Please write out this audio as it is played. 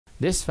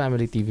This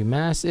Family TV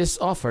Mass is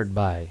offered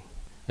by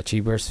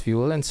Achievers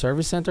Fuel and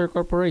Service Center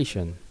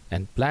Corporation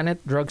and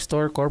Planet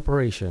Drugstore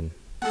Corporation.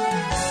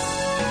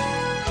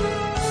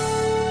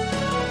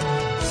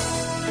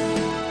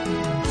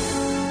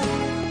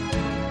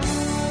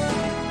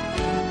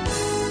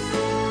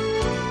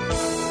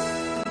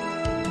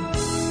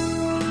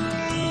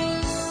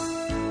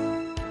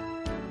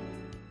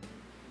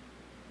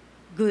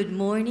 Good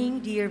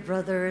morning, dear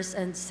brothers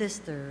and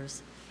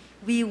sisters.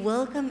 We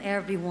welcome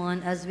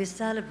everyone as we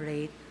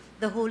celebrate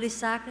the Holy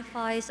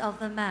Sacrifice of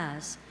the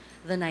Mass,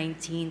 the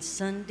 19th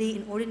Sunday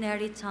in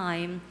Ordinary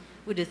Time,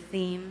 with the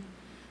theme,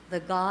 The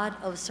God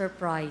of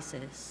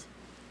Surprises.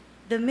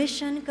 The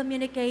Mission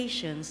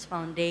Communications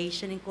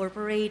Foundation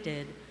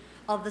Incorporated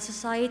of the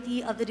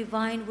Society of the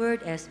Divine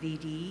Word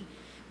SVD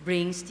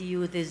brings to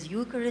you this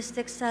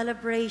Eucharistic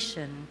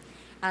celebration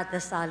at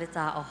the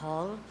Salitao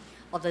Hall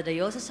of the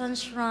Diocesan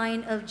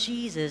Shrine of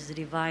Jesus, the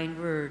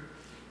Divine Word,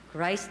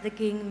 Christ the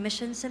King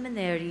Mission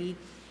Seminary,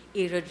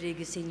 A.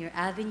 Rodriguez Senior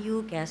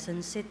Avenue,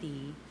 Quezon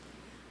City.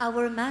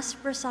 Our Mass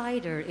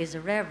presider is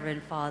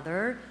Reverend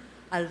Father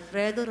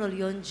Alfredo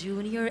Rolion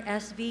Jr.,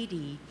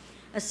 SVD,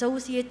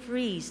 Associate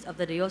Priest of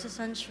the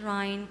Diocesan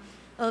Shrine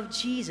of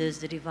Jesus,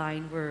 the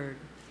Divine Word.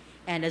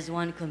 And as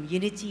one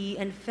community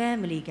and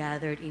family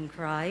gathered in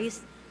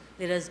Christ,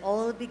 let us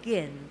all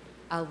begin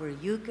our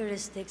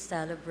Eucharistic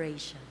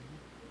celebration.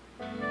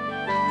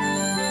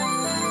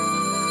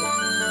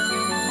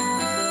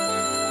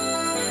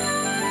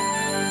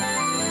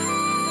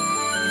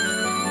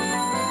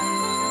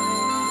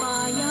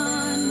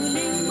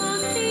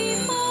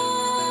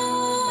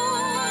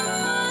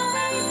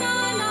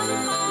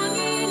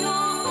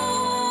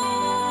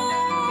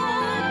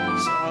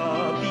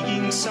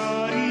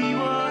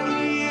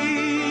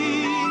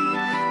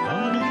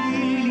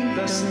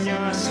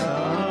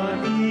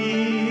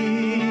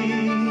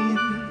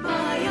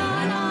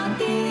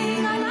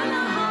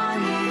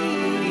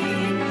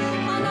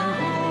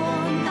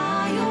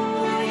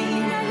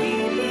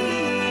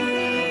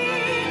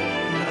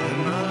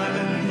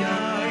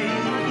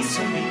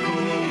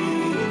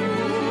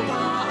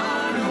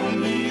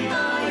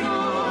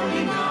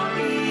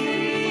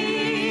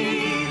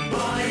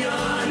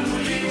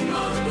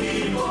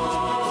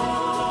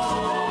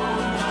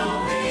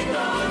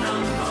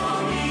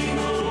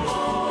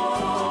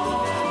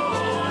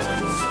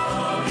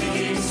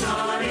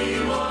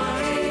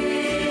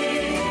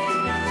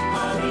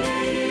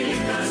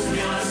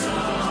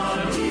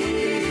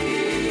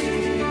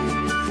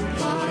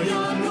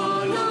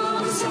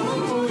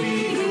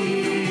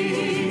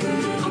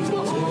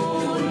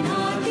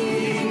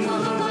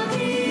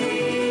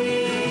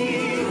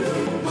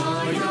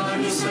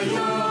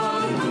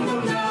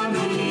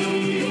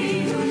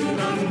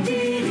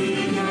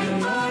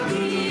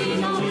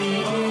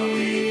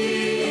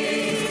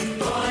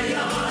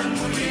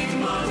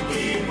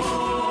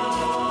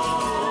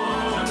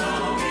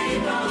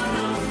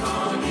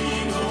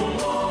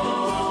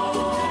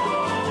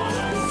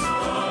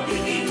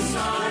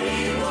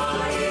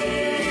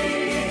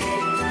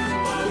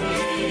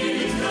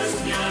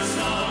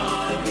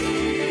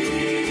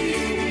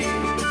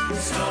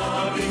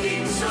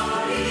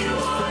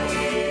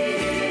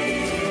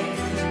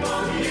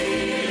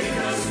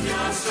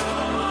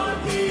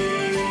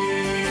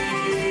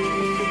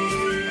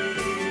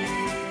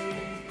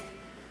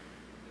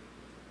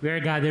 We are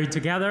gathered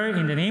together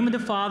in the name of the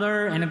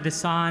Father, and of the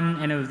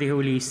Son, and of the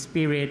Holy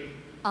Spirit.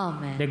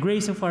 Amen. The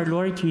grace of our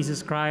Lord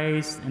Jesus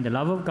Christ, and the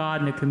love of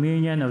God, and the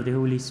communion of the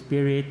Holy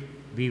Spirit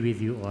be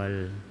with you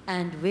all.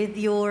 And with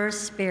your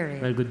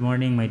spirit. Well, good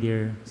morning, my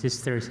dear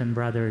sisters and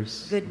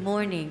brothers. Good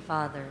morning,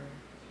 Father.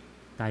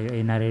 Tayo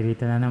ay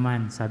naririto na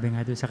naman. Sabi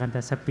nga doon sa kanta,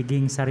 sa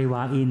piging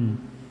sariwain,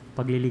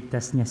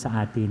 pagliligtas niya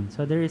sa atin.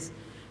 So there is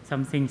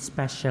something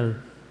special,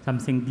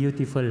 something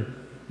beautiful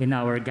in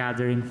our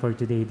gathering for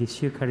today,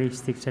 this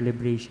Eucharistic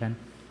celebration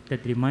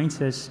that reminds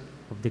us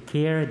of the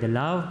care, the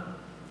love,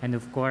 and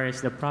of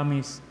course, the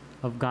promise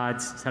of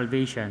God's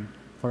salvation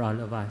for all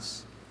of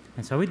us.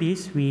 And so with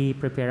this, we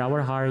prepare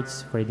our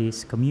hearts for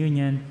this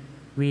communion.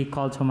 We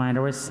call to mind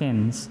our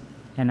sins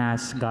and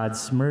ask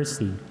God's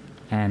mercy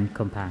and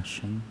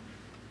compassion.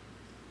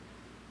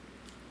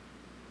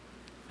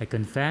 I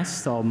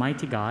confess to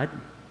Almighty God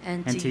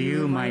and to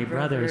you, my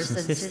brothers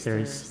and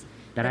sisters,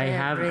 that I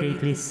have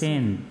greatly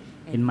sinned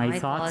in my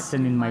thoughts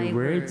and in my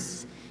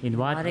words, in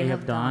what I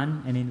have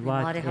done and in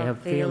what I have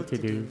failed to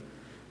do,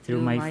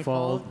 through my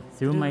fault,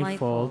 through my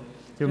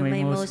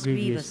most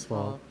grievous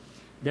fault.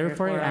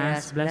 Therefore I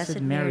ask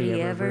Blessed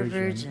Mary, ever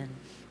Virgin,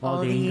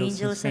 all the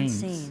angels and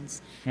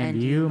saints,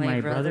 and you,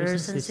 my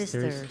brothers and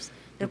sisters,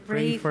 to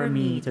pray for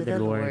me to the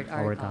Lord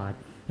our God.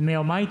 And may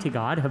Almighty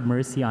God have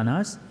mercy on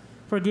us,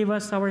 forgive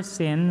us our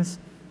sins,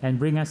 and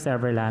bring us to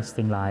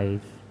everlasting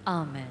life.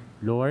 Amen.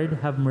 Lord,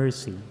 have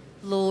mercy.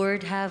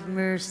 Lord, have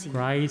mercy.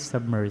 Christ,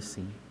 have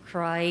mercy.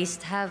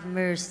 Christ, have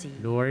mercy.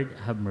 Lord,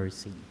 have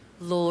mercy.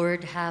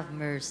 Lord, have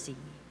mercy.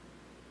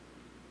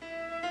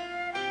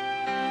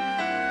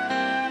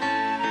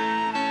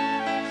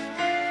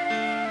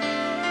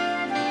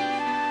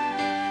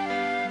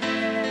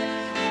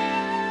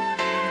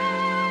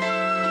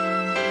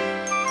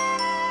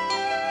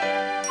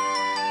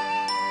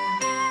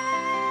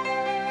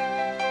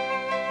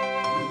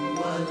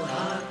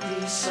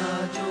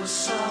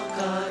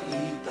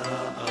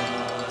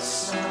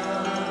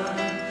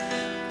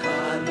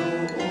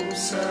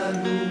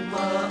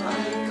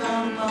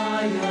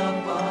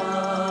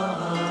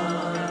 kapayapaan.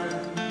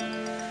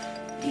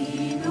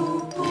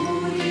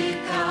 Pinupuri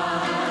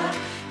ka,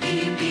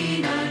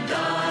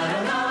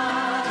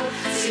 ipinagdarangal,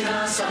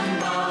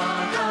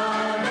 sinasamba ka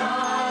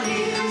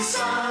dahil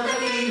sa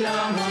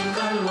dakilang mong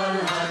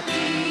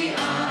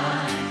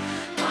kalwalhatian.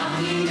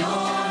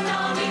 Panginoon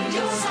naming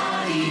Diyos,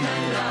 Hari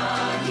ng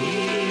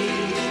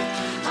langit,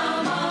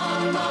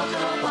 Amang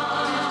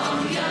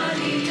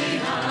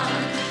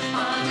makapangyarihan,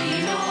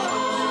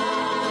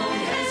 Panginoong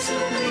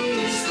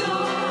Jesucristo,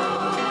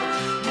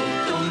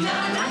 buktong na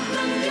anak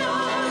ng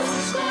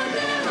Diyos,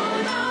 Kordero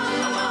ng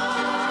Ama.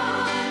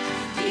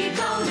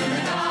 Ikaw na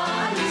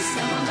nag-aalis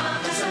ng mga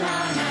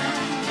kasalanan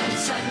ng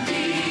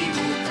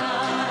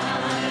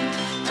sanlibutan.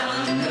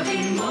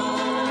 Tanggapin mo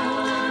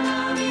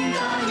ang aming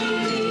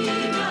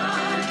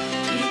kahilingan.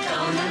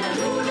 Ikaw na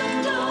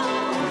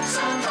nalulundog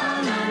sa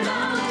kanan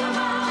ng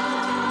Ama.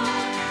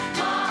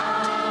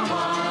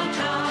 Maawa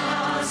ka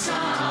sa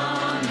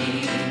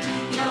amin.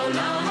 Ikaw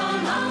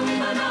lamang ang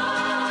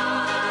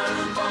banal,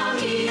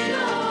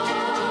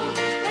 Panginoong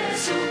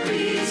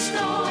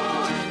Jesucristo,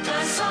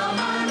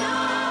 kasama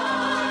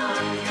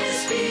ng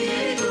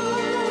Espiritu,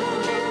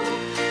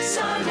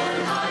 sa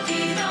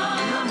walhati ng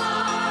Ama.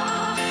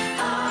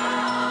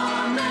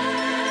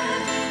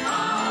 Amen,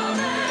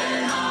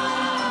 amen,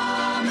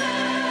 amen,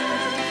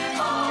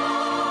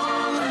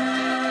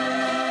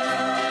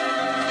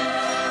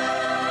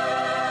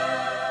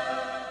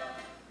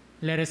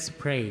 Let us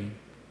pray.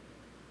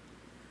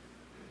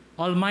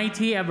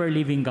 Almighty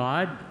ever-living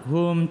God,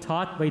 whom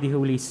taught by the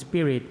Holy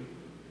Spirit,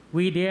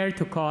 we dare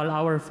to call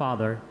our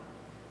Father,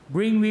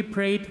 bring, we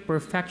pray, to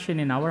perfection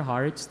in our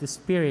hearts the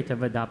spirit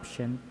of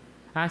adoption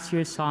as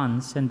your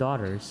sons and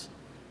daughters,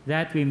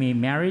 that we may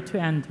merit to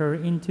enter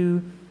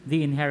into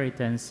the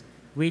inheritance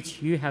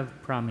which you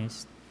have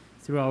promised,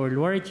 through our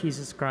Lord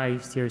Jesus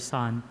Christ, your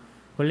Son,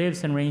 who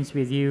lives and reigns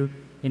with you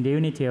in the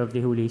unity of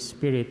the Holy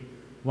Spirit,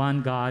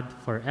 one God,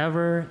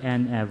 forever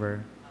and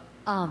ever.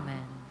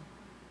 Amen.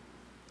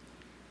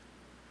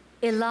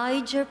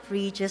 Elijah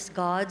preaches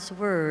God's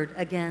word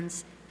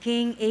against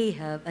King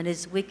Ahab and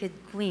his wicked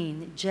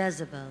queen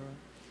Jezebel.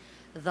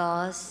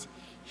 Thus,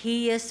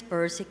 he is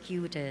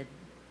persecuted.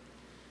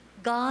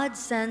 God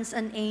sends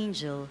an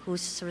angel who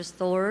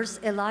restores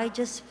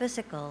Elijah's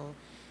physical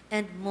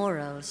and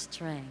moral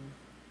strength.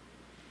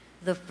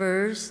 The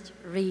first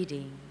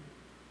reading.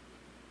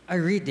 A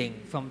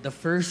reading from the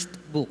first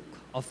book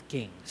of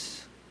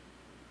Kings.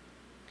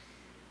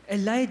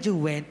 Elijah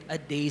went a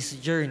day's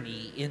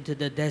journey into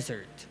the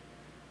desert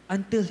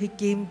until he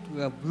came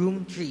to a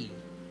broom tree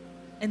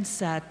and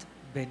sat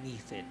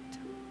beneath it.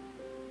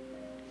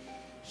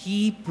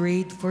 He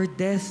prayed for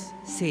death,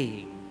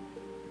 saying,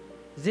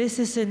 "This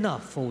is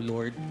enough, O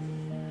Lord.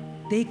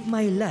 Take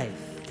my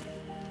life,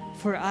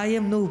 for I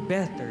am no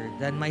better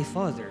than my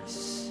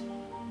fathers."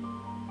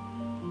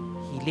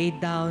 He lay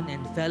down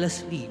and fell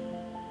asleep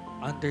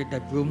under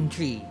the broom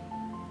tree.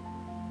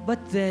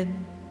 But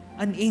then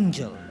an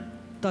angel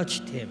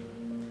touched him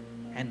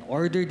and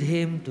ordered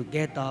him to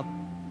get up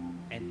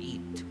and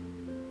eat.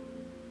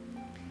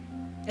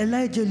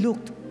 Elijah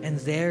looked, and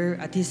there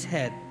at his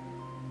head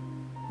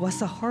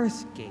was a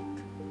hearth cake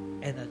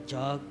and a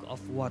jug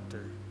of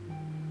water.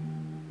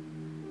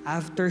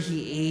 After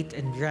he ate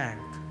and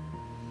drank,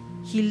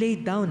 he lay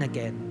down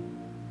again.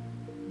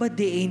 But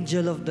the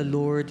angel of the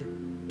Lord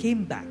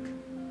came back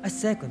a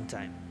second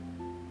time,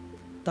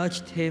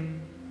 touched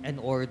him, and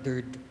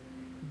ordered,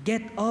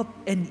 "Get up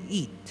and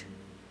eat,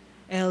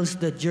 else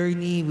the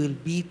journey will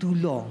be too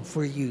long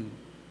for you."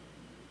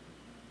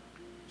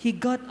 He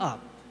got up,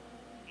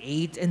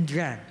 ate and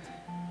drank.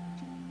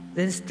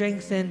 Then,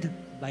 strengthened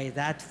by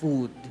that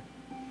food,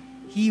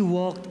 he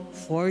walked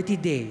 40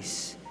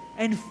 days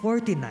and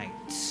 40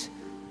 nights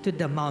to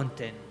the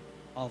mountain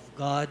of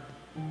God,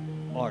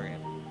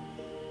 Horeb.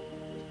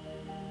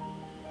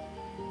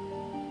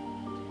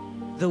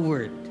 The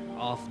word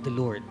of the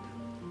Lord.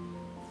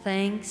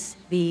 Thanks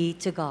be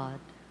to God.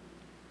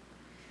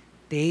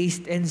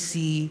 Taste and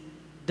see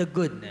the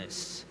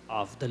goodness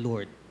of the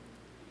Lord.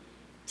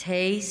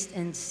 Taste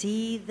and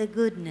see the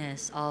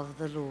goodness of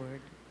the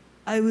Lord.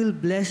 I will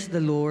bless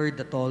the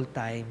Lord at all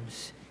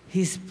times.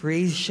 His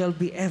praise shall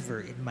be ever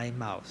in my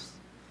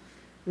mouth.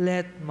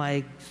 Let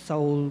my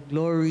soul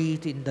glory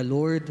in the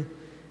Lord.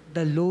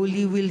 The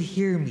lowly will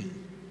hear me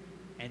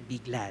and be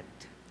glad.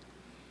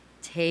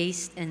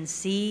 Taste and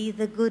see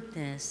the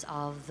goodness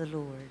of the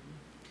Lord.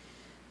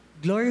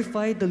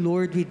 Glorify the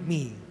Lord with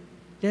me.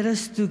 Let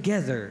us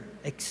together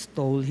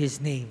extol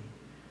his name.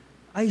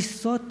 I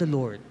sought the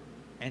Lord,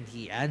 and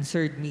he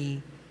answered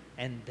me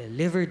and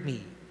delivered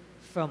me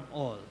from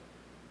all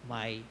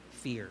my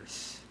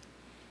fears.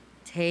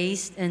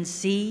 Taste and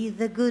see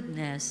the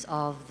goodness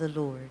of the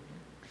Lord.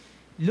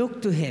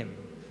 Look to him,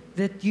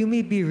 that you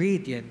may be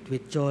radiant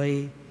with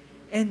joy,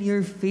 and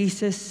your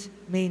faces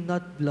may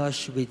not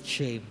blush with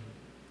shame.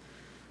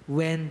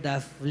 When the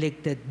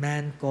afflicted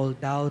man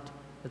called out,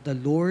 the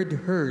Lord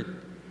heard,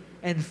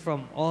 and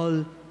from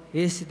all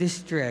his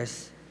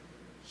distress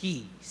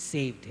he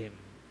saved him.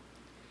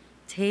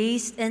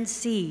 Taste and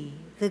see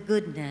the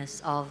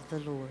goodness of the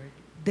Lord.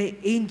 The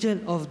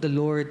angel of the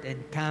Lord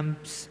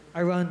encamps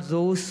around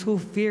those who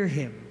fear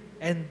him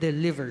and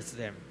delivers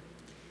them.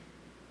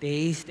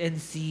 Taste and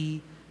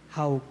see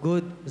how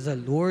good the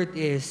Lord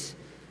is.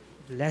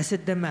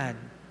 Blessed the man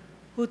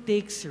who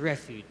takes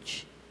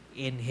refuge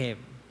in him.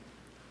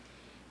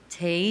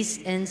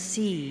 Taste and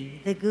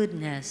see the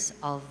goodness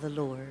of the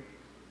Lord.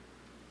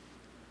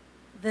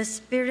 The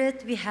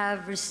Spirit we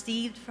have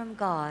received from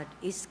God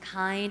is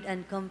kind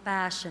and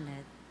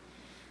compassionate.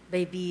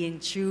 By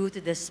being true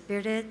to the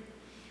Spirit,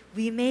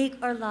 we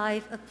make our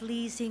life a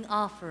pleasing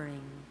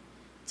offering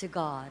to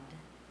God.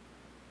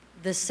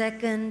 The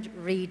second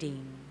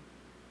reading.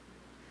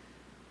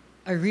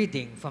 A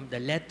reading from the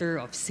letter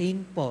of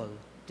St. Paul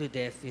to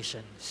the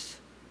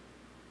Ephesians.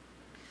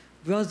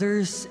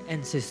 Brothers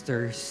and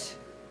sisters,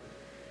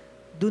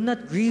 do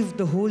not grieve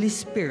the Holy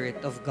Spirit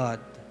of God,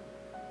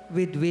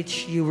 with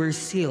which you were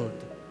sealed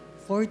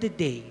for the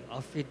day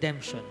of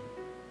redemption.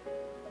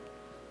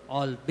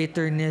 All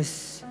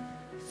bitterness,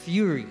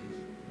 fury,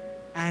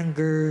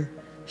 anger,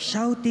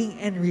 shouting,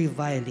 and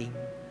reviling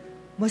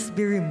must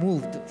be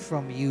removed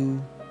from you,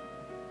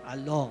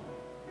 along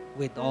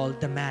with all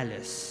the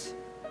malice.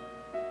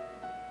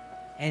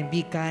 And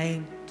be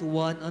kind to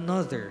one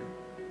another,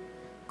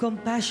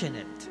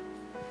 compassionate,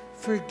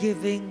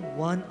 forgiving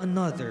one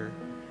another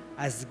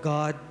as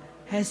God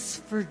has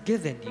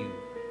forgiven you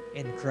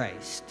in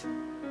Christ.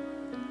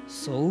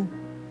 So,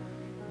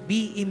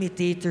 be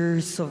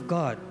imitators of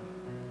God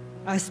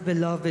as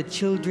beloved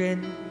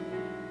children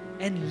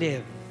and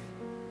live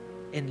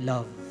in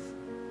love.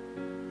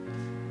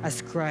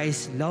 As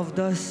Christ loved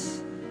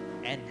us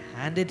and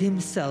handed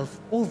himself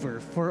over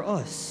for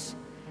us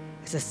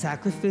as a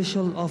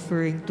sacrificial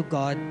offering to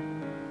God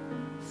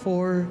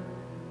for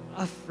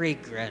a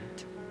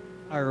fragrant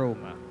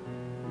aroma.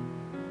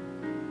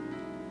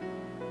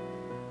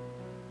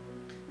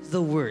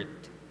 The word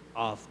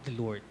of the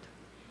Lord.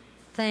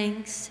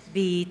 Thanks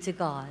be to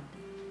God.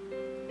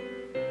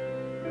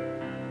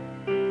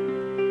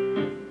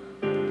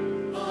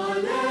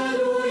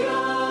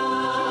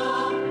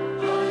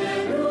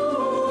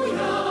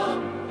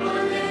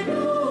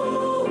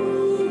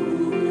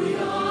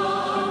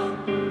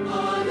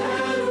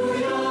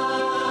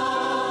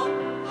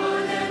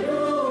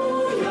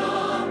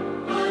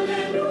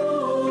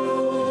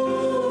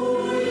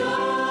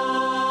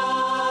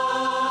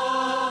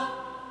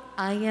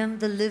 I am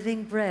the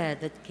living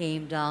bread that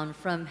came down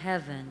from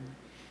heaven,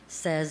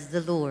 says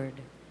the Lord.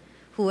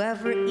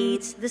 Whoever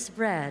eats this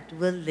bread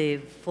will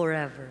live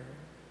forever.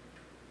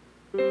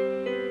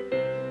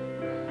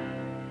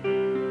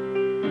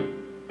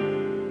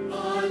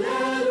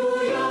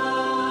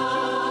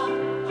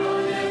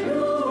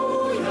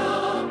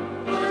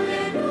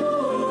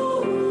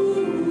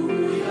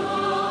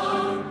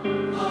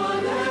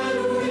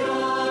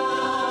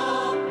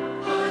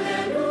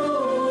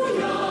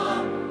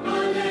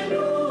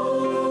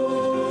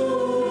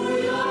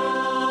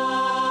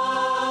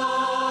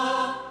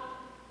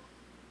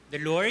 The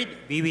Lord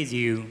be with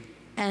you.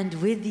 And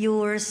with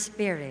your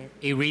spirit.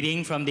 A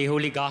reading from the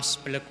Holy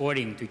Gospel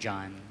according to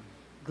John.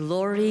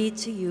 Glory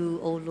to you,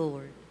 O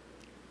Lord.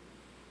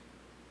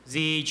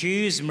 The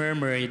Jews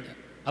murmured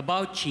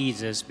about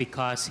Jesus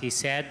because he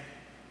said,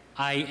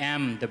 I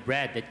am the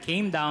bread that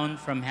came down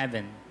from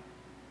heaven.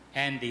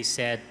 And they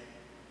said,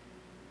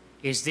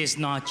 is this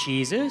not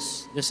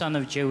Jesus, the son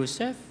of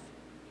Joseph?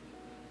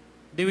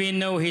 Do we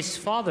know his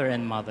father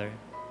and mother?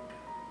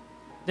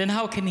 Then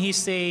how can he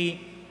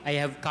say, I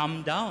have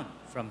come down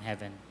from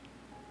heaven?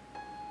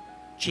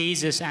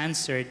 Jesus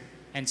answered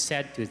and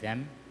said to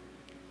them,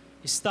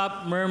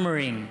 stop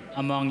murmuring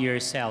among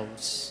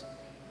yourselves.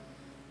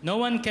 No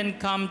one can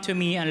come to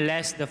me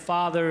unless the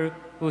Father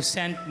who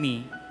sent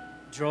me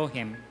draw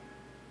him,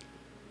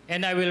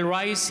 and I will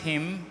raise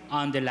him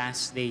on the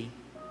last day.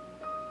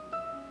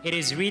 It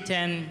is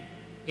written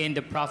in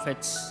the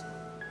prophets,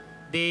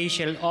 they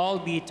shall all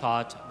be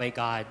taught by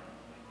God.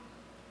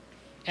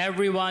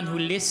 Everyone who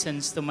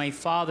listens to my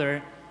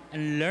Father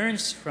and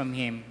learns from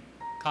him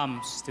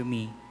comes to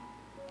me.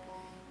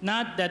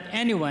 Not that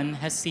anyone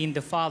has seen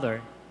the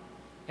Father,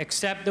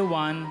 except the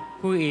one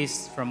who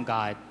is from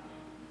God.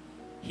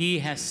 He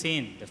has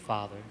seen the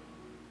Father.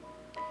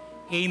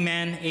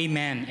 Amen,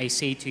 amen, I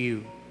say to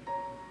you,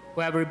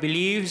 whoever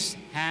believes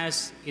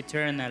has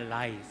eternal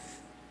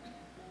life.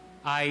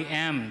 I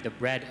am the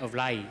bread of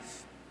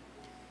life.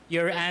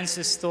 Your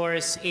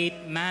ancestors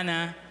ate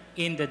manna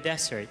in the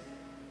desert,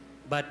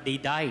 but they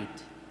died.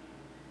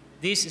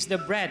 This is the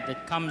bread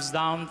that comes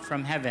down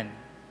from heaven,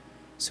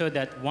 so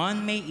that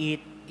one may eat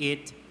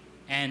it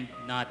and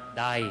not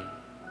die.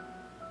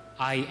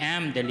 I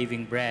am the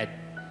living bread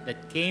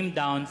that came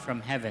down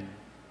from heaven.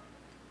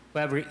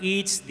 Whoever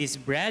eats this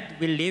bread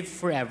will live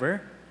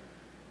forever,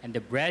 and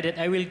the bread that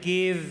I will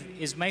give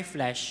is my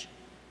flesh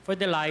for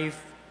the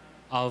life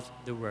of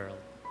the world.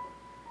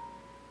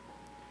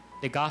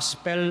 The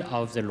Gospel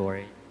of the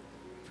Lord.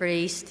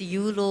 Praise to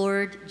you,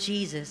 Lord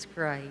Jesus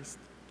Christ.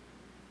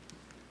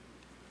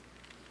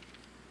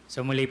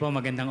 So muli po,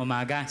 magandang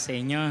umaga sa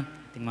inyo.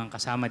 ating mga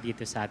kasama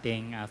dito sa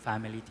ating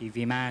Family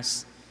TV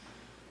Mass.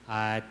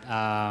 At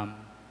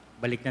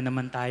balik na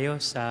naman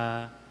tayo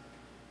sa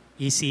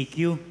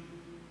ECQ.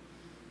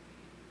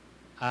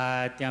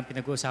 At yung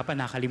pinag-uusapan,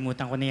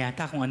 nakalimutan ko na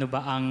yata kung ano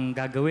ba ang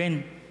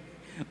gagawin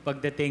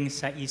pagdating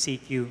sa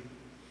ECQ.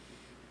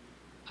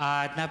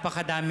 At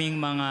napakadaming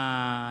mga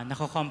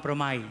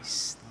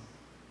nako-compromise.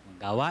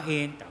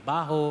 Gawain,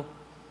 trabaho,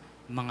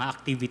 mga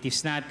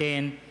activities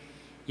natin.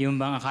 Yung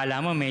bang akala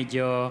mo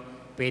medyo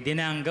pwede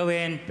nang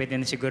gawin, pwede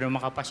na siguro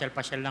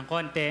makapasyal-pasyal ng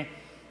konti,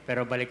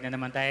 pero balik na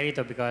naman tayo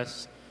rito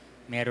because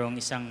merong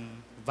isang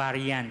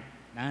variant,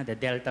 the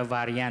Delta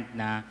variant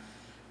na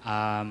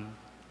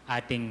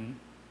ating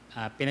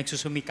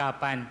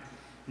pinagsusumikapan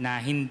na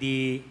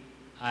hindi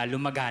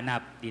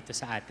lumaganap dito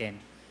sa atin.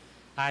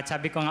 At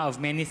sabi ko nga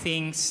of many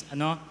things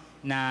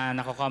na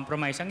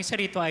nako-compromise, ang isa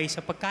rito ay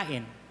sa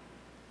pagkain.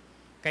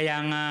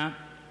 Kaya nga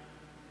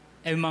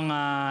ay mga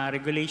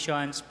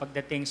regulations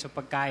pagdating sa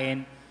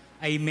pagkain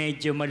ay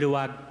medyo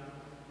maluwag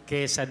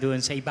kaysa doon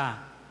sa iba.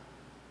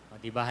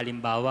 O, diba,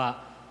 halimbawa,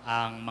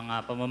 ang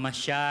mga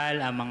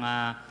pamamasyal, ang mga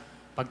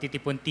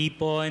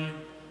pagtitipon-tipon,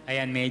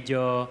 ayan,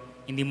 medyo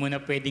hindi mo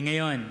na pwede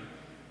ngayon.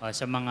 O,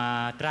 sa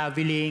mga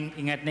traveling,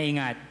 ingat na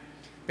ingat.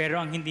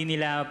 Pero ang hindi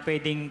nila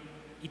pwedeng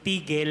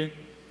itigil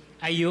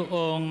ay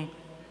yung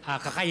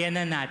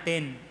kakayanan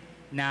natin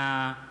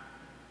na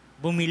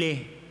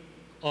bumili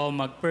o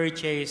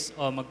mag-purchase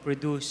o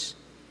mag-produce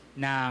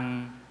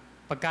ng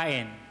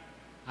pagkain.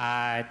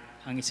 At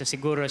ang isa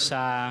siguro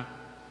sa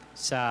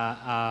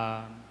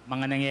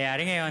mga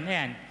nangyayari ngayon,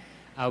 ayan,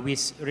 we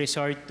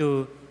resort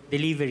to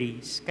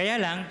deliveries.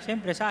 Kaya lang,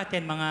 siyempre sa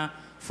atin, mga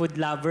food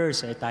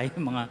lovers, tayo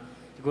mga,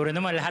 siguro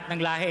naman lahat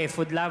ng lahi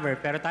food lover,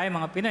 pero tayo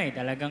mga Pinoy,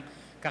 talagang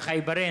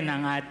kakaiba rin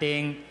ang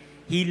ating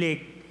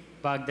hilig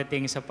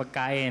pagdating sa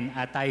pagkain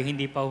at tayo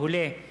hindi pa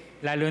huli.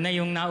 Lalo na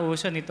yung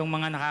nauso nitong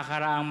mga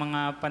nakakaraang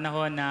mga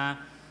panahon na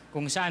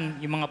kung saan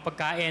yung mga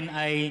pagkain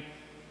ay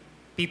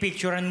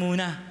pipicturan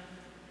muna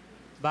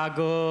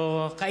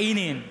bago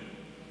kainin.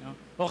 No?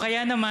 O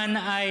kaya naman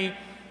ay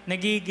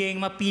nagiging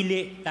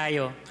mapili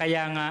tayo.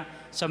 Kaya nga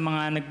sa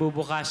mga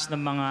nagbubukas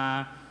ng mga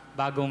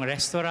bagong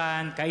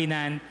restaurant,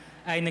 kainan,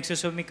 ay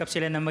nagsusumikap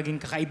sila na maging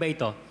kakaiba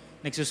ito.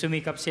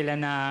 Nagsusumikap sila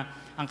na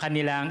ang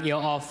kanilang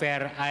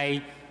i-offer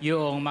ay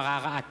yung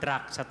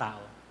makaka-attract sa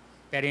tao.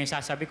 Pero yung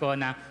sasabi ko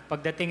na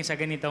pagdating sa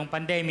ganitong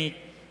pandemic,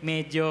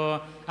 medyo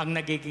ang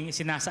nagiging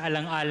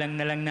sinasaalang-alang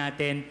na lang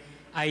natin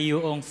ay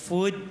yung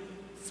food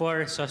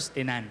for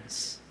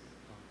sustenance.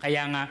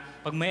 Kaya nga,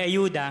 pag may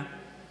ayuda,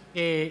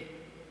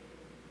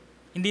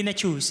 hindi na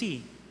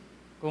choosy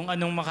kung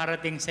anong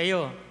makarating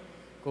sa'yo.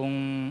 Kung,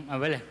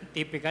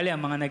 typically,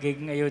 ang mga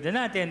nagiging ayuda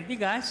natin,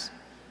 bigas,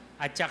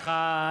 at saka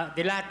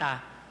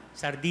dilata,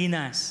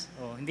 sardinas.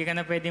 Hindi ka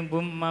na pwedeng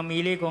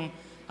mamili kung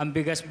ang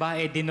bigas ba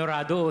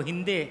dinorado o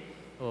hindi.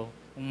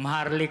 Kung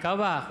Maharli ka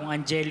ba, kung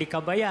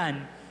Angelica ba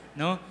yan,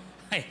 no?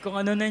 Ay, kung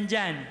ano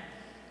nandyan.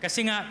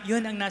 Kasi nga,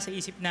 yun ang nasa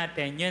isip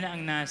natin, yun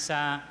ang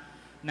nasa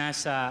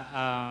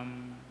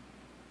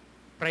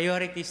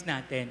priorities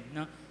natin,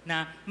 no?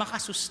 Na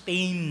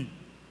makasustain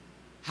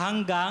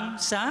hanggang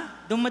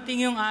sa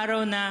dumating yung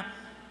araw na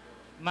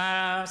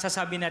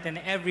masasabi natin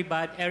na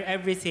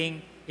everything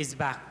is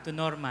back to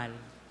normal.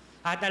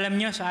 At alam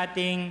nyo sa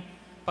ating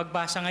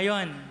pagbasa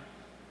ngayon,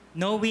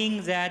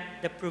 knowing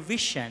that the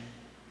provision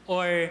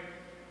or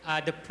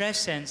the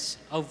presence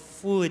of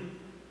food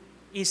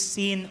is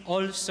seen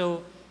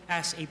also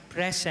as a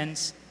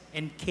presence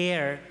and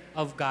care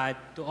of God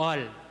to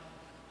all.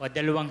 O 2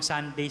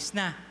 Sundays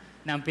na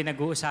ang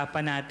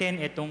pinag-uusapan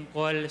natin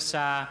tungkol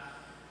sa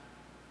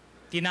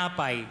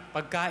tinapay,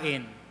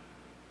 pagkain.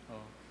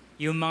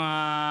 Yung mga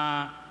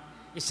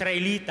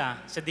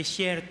Israelita sa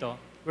disyerto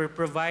were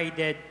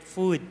provided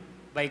food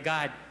by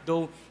God.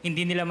 Though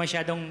hindi nila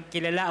masyadong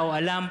kilala o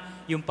alam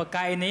yung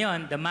pagkain na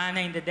yon, the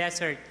manna in the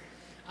desert,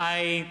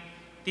 ay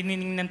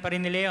tininingnan pa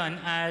rin nila yon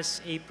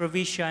as a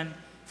provision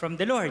from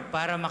the Lord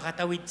para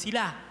makatawid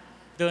sila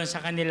doon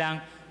sa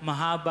kanilang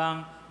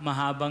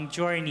mahabang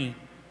journey.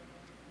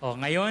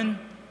 Ngayon,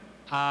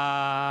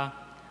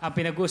 ang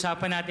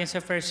pinag-uusapan natin sa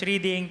first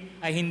reading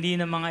ay hindi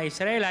ng mga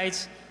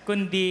Israelites,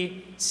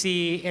 kundi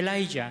si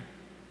Elijah,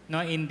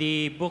 no, in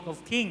the book of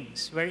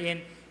Kings,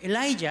 wherein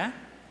Elijah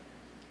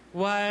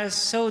was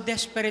so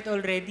desperate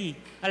already.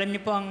 Alam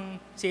niyo po,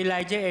 si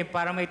Elijah,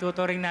 para may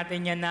tuturing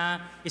natin yan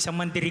na isang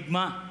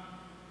mandirigma.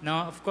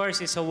 No? Of course,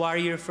 he's a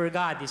warrior for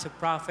God. He's a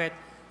prophet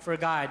for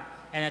God.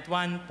 And at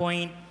one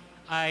point,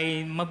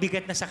 ay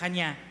mabigat na sa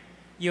kanya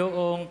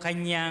yung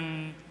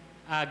kanyang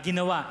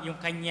ginawa,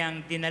 yung kanyang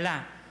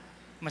dinala.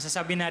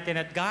 Masasabi natin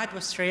that God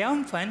was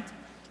triumphant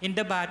in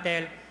the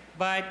battle,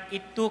 but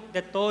it took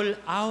the toll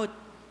out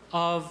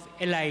of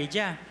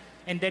Elijah.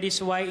 And that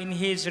is why in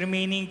his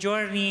remaining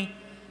journey,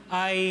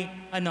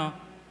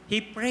 he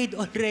prayed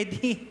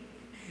already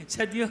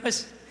sa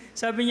Diyos.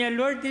 Sabi niya,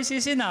 Lord, this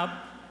is enough.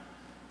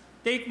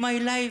 Take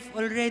my life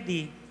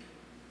already.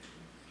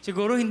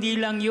 Siguro hindi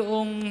lang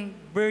yung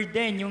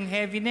burden, yung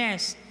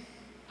heaviness,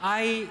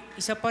 ay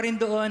isa pa rin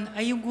doon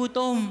ay yung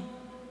gutom.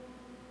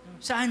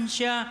 Saan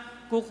siya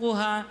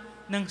kukuha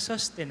ng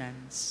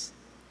sustenance?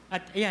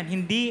 At ayan,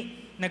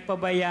 hindi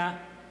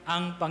nagpabaya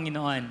ang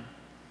Panginoon.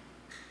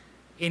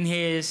 In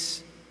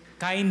His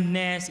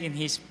kindness, in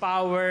His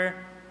power,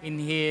 in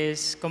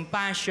His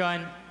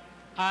compassion,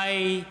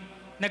 ay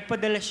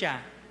nagpadala siya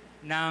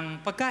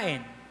ng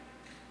pagkain,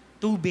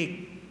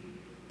 tubig,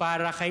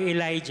 para kay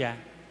Elijah.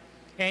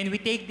 And we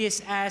take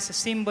this as a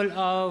symbol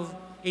of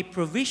a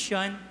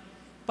provision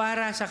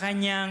para sa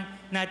kanyang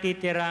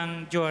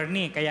natitirang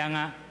journey. Kaya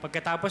nga,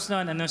 pagkatapos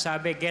nun, ano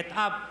sabi? Get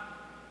up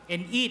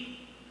and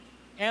eat,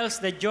 else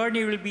the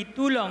journey will be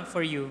too long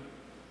for you.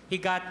 He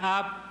got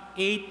up,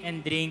 ate and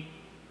drank,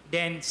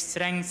 then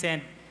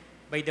strengthened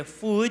by the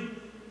food.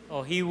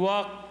 He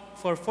walked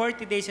for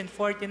 40 days and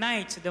 40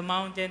 nights to the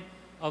mountain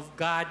of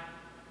God,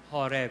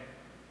 Horeb.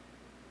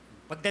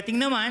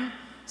 Pagdating naman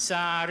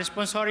sa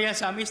responsorial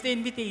psalm is the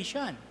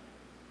invitation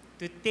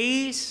to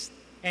taste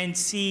and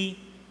see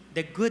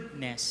the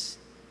goodness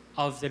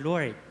of the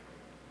Lord.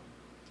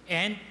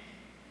 And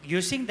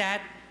using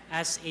that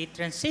as a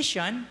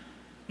transition,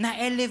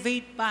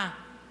 na-elevate pa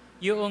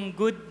yung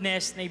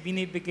goodness na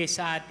ibinibigay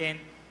sa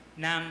atin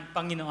ng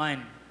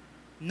Panginoon.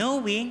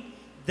 Knowing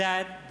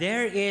that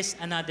there is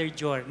another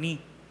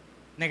journey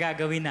na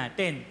gagawin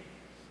natin.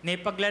 Na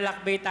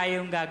ipaglalakbay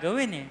tayong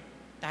gagawin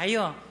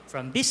Tayo,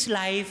 from this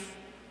life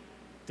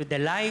to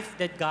the life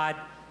that God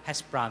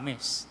has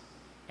promised.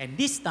 And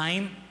this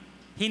time,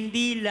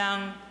 hindi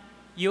lang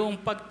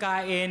yung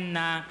pagkain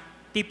na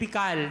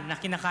typical na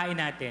kinakain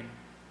natin.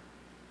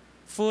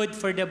 Food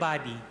for the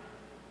body.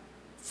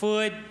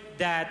 Food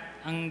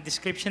that, ang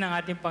description ng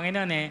ating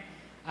Panginoon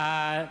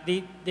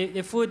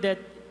the food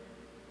that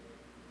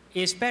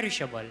is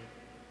perishable.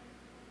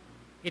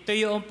 Ito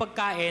yung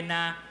pagkain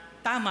na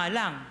tama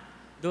lang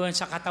doon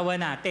sa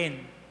katawan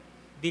natin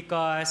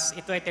because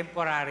ito ay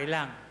temporary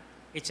lang.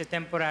 It's a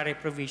temporary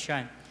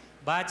provision.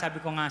 But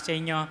sabi ko nga sa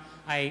inyo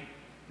ay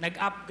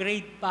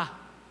nag-upgrade pa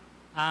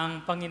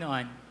ang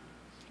Panginoon.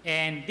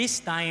 And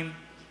this time,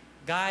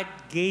 God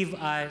gave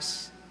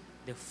us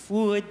the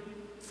food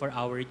for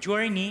our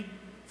journey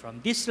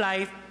from this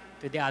life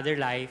to the other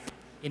life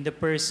in the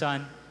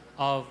person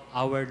of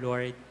our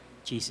Lord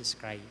Jesus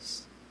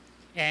Christ.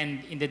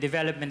 And in the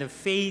development of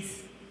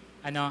faith,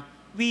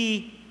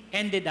 we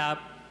ended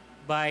up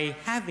by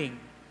having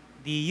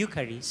the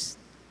Eucharist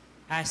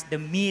as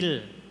the meal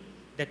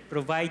that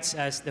provides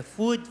us the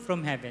food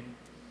from heaven,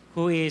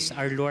 who is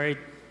our Lord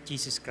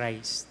Jesus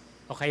Christ.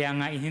 O kaya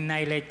nga,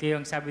 in-highlight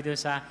ko yung sabi doon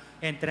sa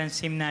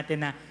entrance hymn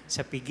natin na sa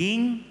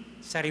piging,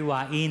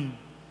 sariwain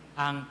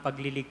ang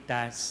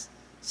pagliligtas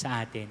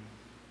sa atin.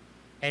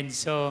 And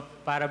so,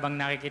 para bang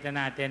nakikita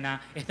natin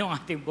na itong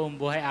ating buong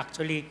buhay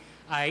actually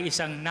ay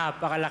isang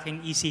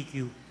napakalaking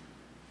ECQ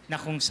na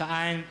kung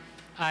saan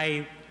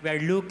ay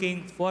we're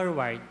looking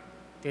forward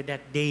to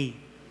that day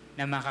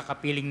na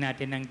makakapiling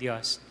natin ng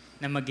Diyos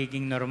na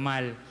magiging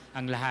normal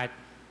ang lahat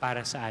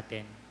para sa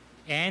atin.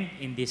 And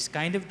in this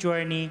kind of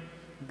journey,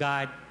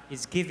 God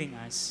is giving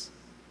us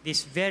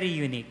this very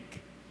unique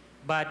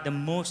but the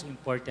most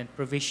important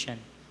provision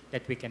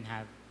that we can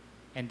have.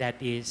 And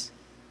that is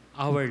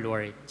our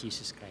Lord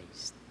Jesus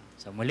Christ.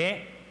 So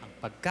muli, ang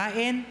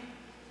pagkain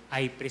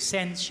ay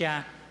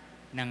presensya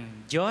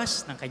ng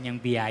Diyos, ng kanyang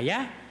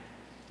biyaya.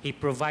 He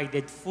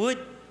provided food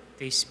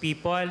to His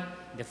people,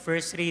 the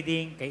first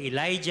reading, kay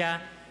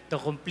Elijah,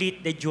 to complete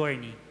the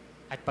journey.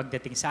 At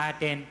pagdating sa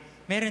atin,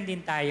 meron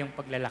din tayong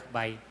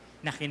paglalakbay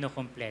na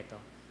kinukumpleto.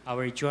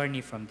 Our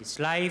journey from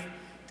this life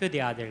to the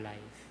other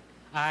life.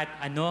 At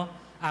ano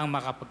ang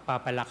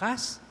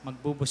makapagpapalakas,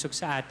 magbubusog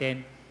sa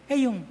atin,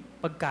 ay yung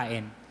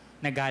pagkain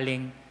na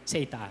galing sa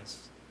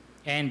itaas.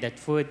 And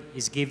that food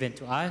is given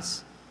to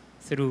us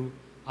through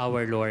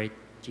our Lord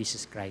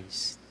Jesus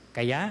Christ.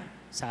 Kaya,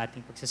 sa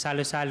ating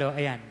pagsasalo-salo,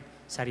 ayan,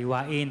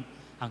 sariwain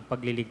ang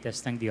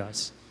pagliligtas ng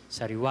Diyos.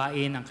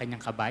 Sariwain ang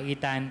kanyang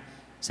kabaitan,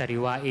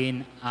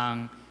 sariwain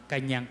ang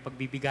kanyang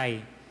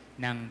pagbibigay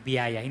ng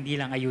biyaya. Hindi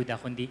lang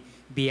ayuda, kundi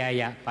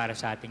biyaya para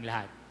sa ating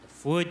lahat.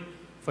 Food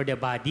for the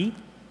body,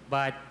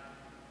 but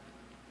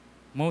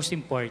most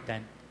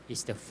important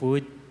is the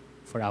food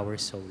for our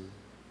soul.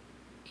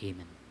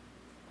 Amen.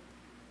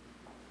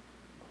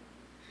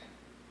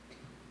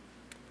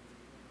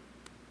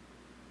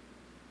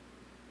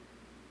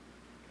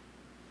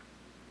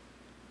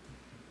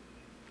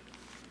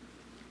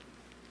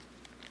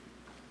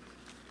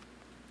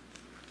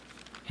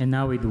 And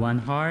now with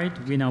one heart,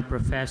 we now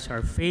profess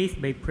our faith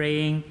by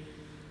praying,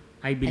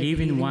 I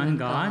believe in one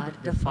God,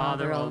 the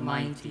Father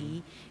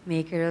Almighty,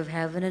 maker of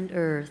heaven and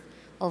earth,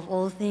 of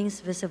all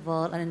things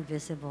visible and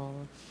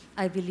invisible.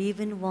 I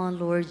believe in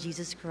one Lord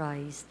Jesus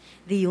Christ,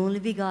 the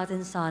only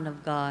begotten Son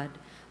of God,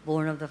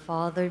 born of the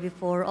Father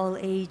before all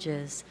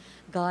ages,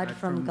 God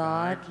from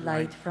God,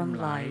 light from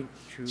light,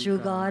 true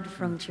God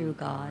from true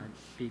God,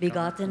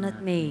 begotten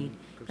not made,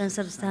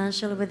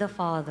 consubstantial with the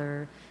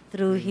Father.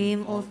 Through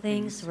Him all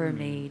things were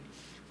made.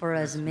 For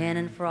as men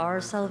and for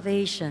our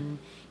salvation,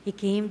 He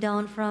came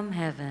down from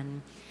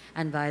heaven,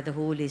 and by the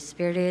Holy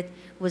Spirit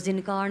was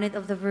incarnate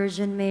of the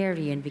Virgin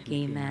Mary and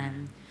became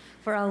man.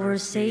 For our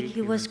sake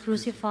he was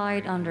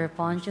crucified under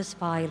Pontius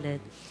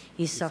Pilate.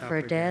 He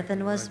suffered death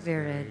and was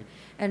buried,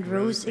 and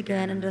rose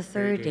again on the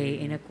third day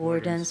in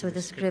accordance with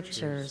the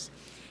Scriptures.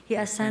 He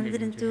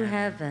ascended into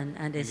heaven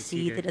and is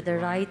seated at the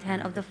right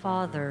hand of the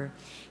Father.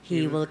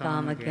 He will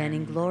come again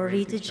in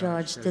glory to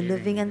judge the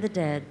living and the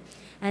dead,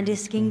 and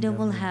his kingdom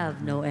will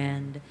have no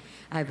end.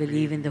 I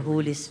believe in the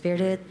Holy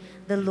Spirit,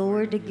 the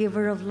Lord, the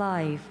giver of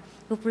life,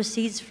 who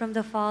proceeds from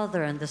the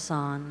Father and the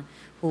Son,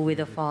 who with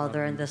the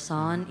Father and the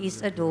Son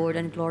is adored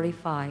and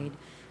glorified,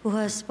 who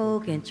has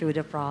spoken through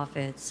the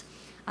prophets.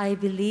 I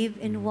believe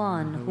in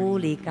one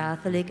holy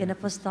Catholic and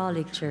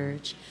Apostolic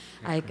Church.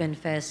 I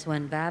confess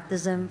one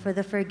baptism for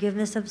the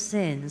forgiveness of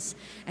sins,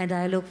 and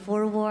I look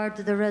forward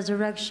to the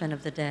resurrection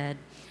of the dead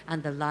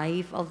and the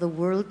life of the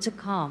world to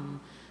come.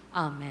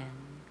 Amen.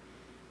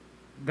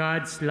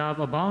 God's love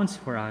abounds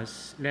for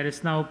us. Let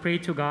us now pray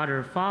to God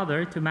our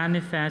Father to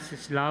manifest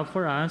his love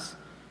for us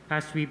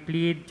as we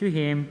plead to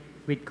him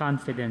with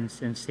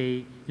confidence and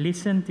say,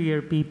 "Listen to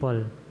your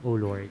people, O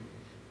Lord."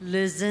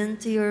 Listen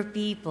to your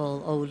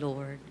people, O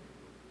Lord.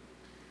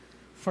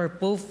 For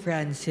Pope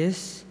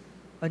Francis,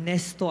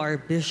 Honesto our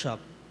bishop,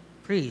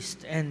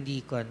 priests, and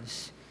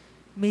deacons,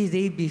 may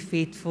they be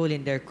faithful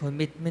in their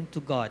commitment to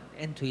God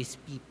and to his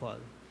people.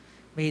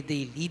 May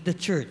they lead the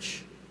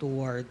Church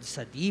towards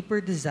a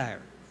deeper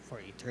desire for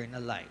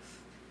eternal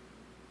life.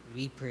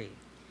 We pray.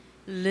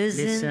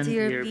 Listen to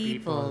your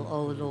people,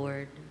 O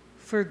Lord.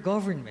 For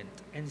government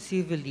and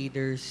civil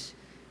leaders,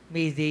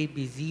 may they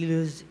be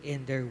zealous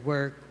in their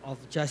work of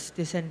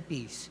justice and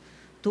peace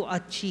to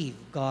achieve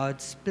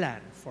God's plan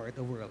for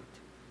the world.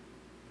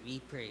 We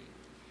pray.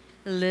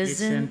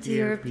 Listen to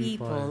your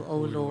people, O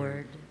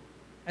Lord.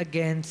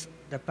 Against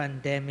the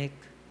pandemic,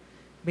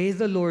 may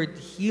the Lord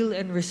heal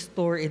and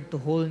restore into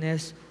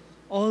wholeness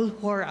all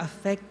who are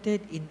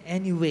affected in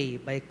any way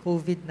by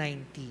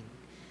COVID-19.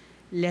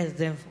 Let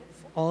them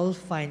all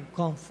find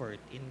comfort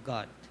in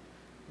God.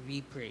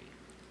 We pray.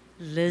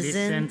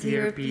 Listen to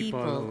your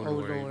people,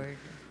 O Lord.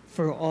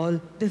 For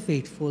all the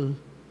faithful,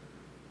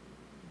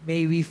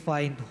 may we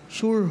find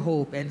sure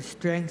hope and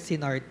strength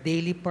in our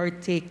daily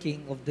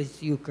partaking of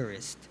this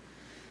Eucharist.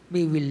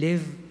 May we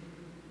live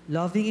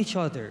loving each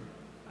other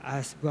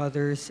as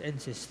brothers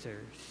and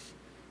sisters.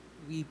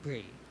 We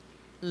pray.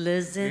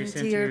 Listen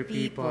to your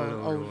people,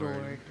 O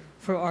Lord.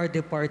 For our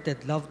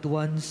departed loved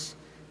ones,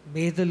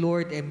 may the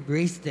Lord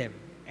embrace them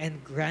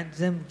and grant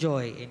them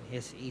joy in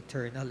his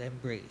eternal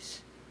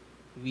embrace.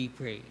 We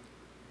pray.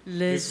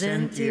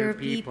 Listen to your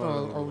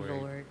people, O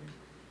Lord.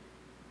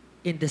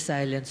 In the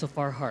silence of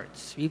our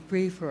hearts, we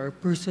pray for our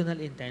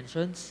personal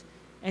intentions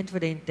and for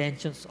the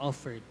intentions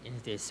offered in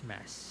this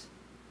Mass.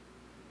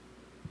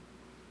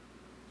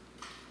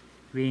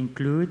 We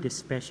include the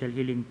special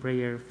healing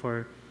prayer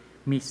for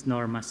Miss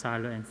Norma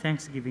Salo and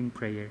Thanksgiving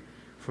prayer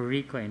for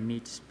Rico and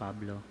Mitch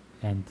Pablo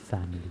and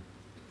family.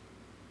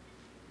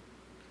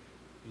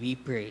 We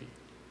pray.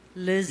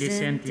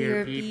 Listen to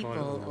your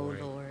people, O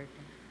Lord.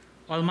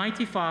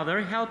 Almighty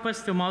Father, help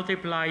us to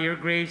multiply your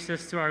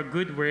graces through our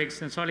good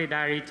works and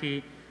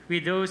solidarity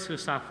with those who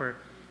suffer.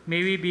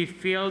 May we be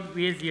filled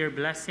with your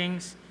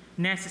blessings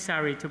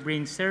necessary to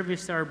bring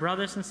service to our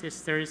brothers and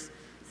sisters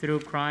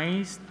through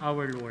Christ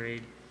our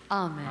Lord.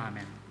 Amen.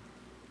 Amen.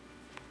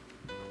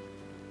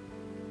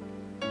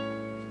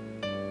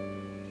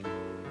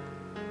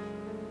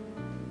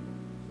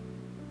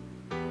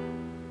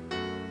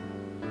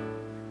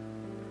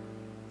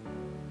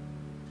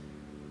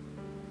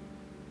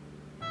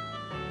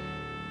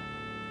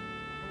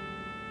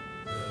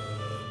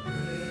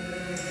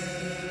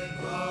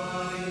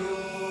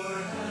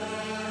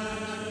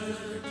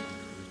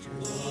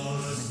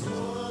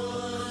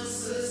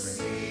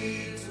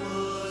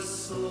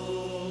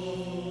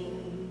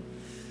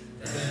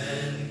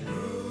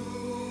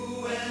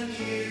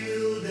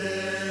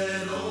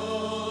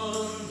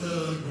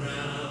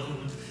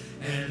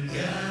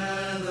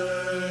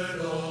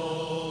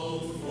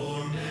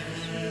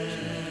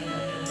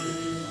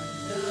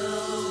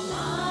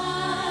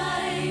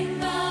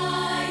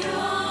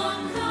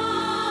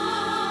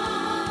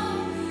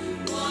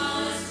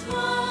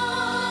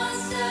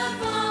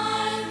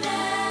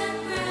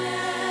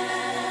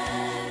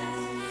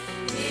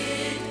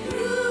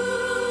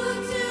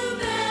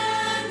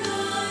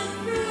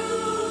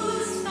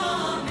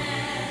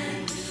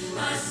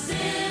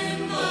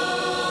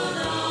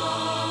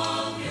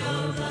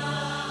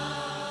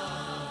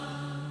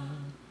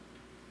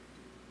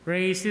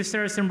 Pray,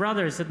 sisters and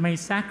brothers, that my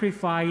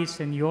sacrifice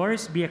and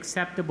yours be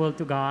acceptable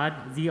to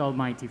God, the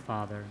Almighty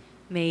Father.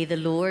 May the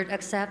Lord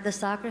accept the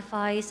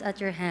sacrifice at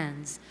your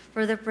hands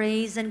for the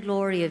praise and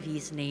glory of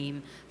his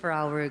name, for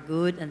our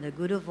good and the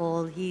good of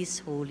all his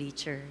holy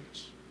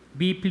church.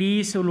 Be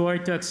pleased, O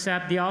Lord, to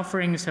accept the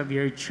offerings of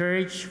your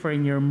church, for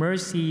in your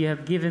mercy you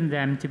have given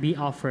them to be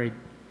offered,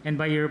 and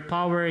by your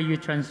power you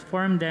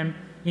transform them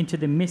into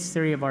the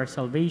mystery of our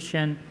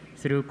salvation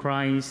through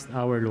Christ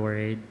our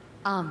Lord.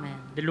 Amen.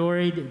 The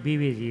Lord be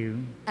with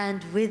you.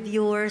 And with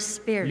your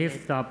spirit.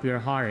 Lift up your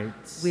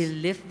hearts. We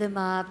lift them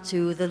up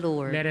to the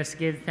Lord. Let us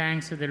give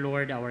thanks to the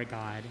Lord our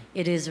God.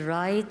 It is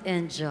right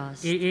and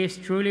just. It is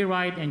truly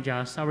right and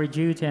just, our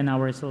duty and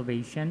our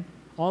salvation,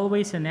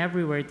 always and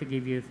everywhere to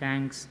give you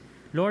thanks,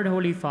 Lord,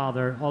 Holy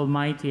Father,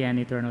 Almighty and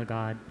eternal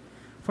God.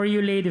 For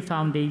you laid the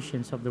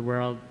foundations of the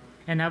world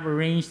and have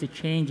arranged the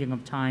changing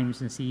of times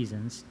and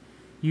seasons.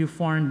 You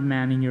formed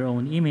man in your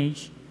own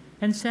image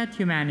and set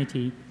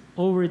humanity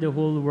over the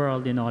whole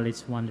world in all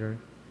its wonder.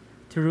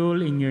 To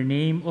rule in your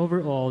name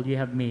over all you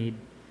have made,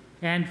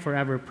 and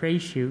forever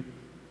praise you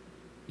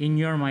in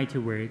your mighty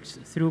works,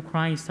 through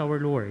Christ our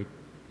Lord.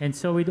 And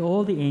so with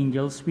all the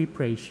angels we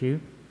praise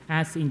you,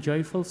 as in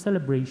joyful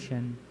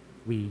celebration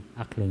we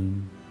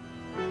acclaim.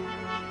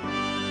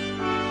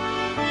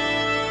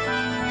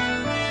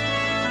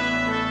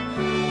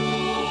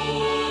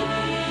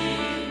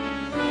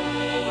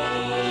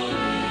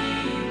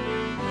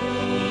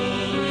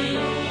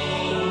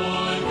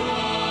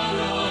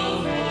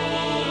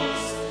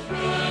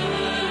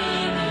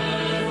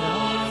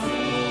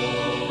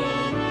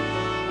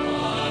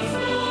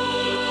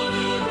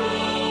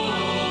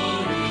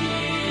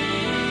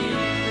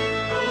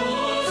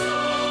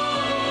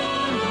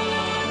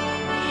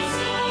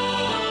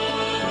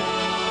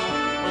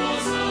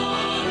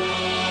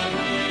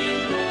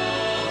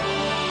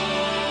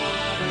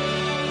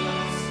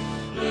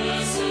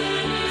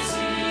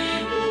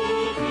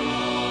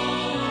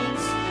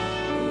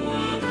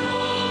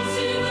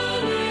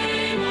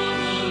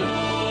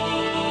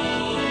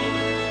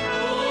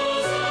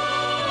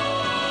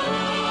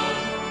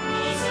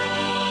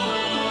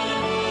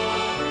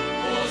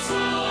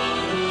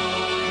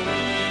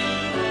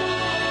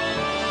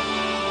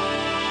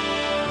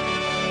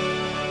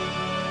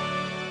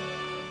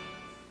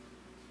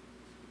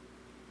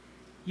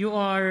 You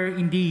are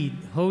indeed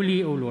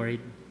holy, O Lord,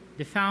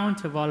 the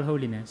fount of all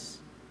holiness.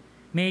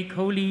 Make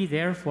holy,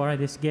 therefore,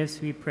 these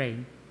gifts, we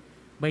pray,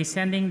 by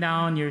sending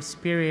down your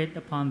Spirit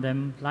upon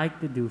them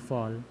like the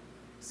dewfall,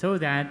 so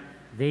that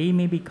they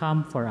may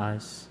become for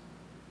us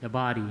the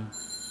body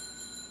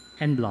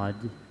and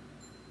blood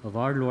of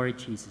our Lord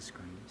Jesus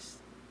Christ.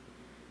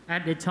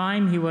 At the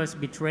time he was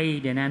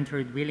betrayed and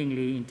entered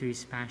willingly into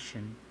his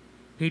passion,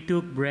 he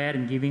took bread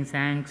and giving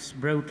thanks,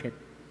 broke it,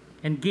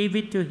 and gave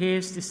it to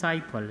his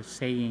disciples,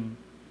 saying,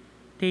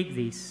 "Take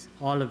this,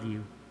 all of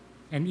you,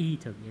 and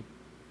eat of it,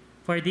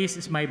 for this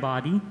is my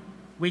body,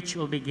 which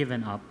will be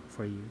given up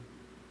for you."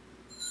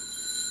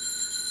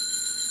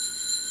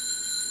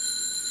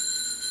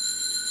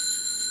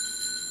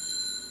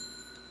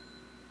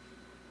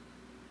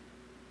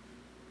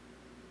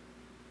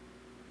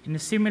 In a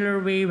similar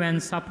way, when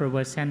supper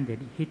was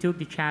ended, he took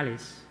the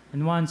chalice,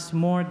 and once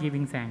more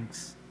giving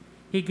thanks,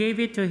 he gave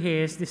it to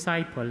his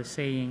disciples,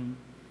 saying,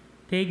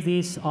 "Take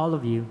this, all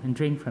of you, and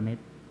drink from it.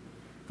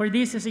 For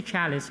this is a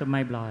chalice of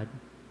my blood,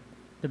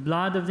 the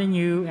blood of the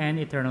new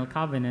and eternal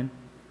covenant,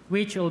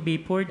 which will be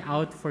poured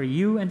out for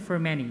you and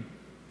for many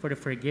for the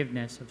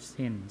forgiveness of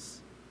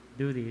sins.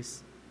 Do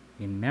this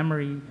in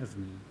memory of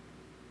me."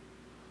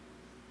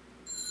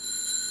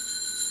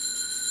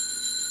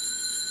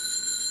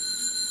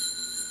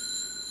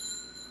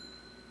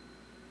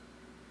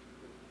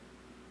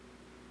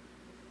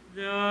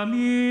 The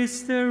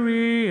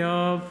mystery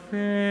of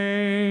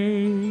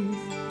faith.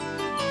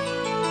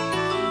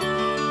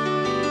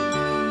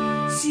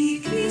 Si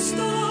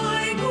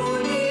Kristo'y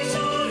ngunit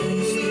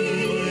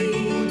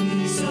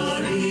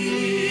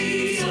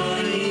sarili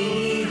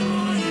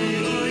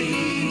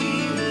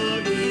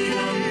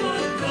bilang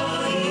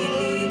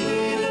pagkain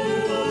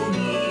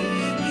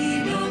nilawangin,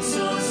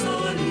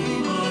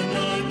 pinagsasaluhan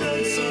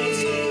hanggang sa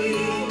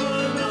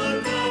siya'y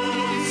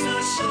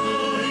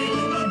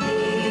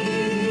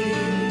dumating.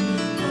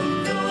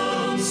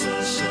 Hanggang sa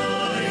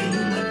siya'y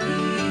dumating.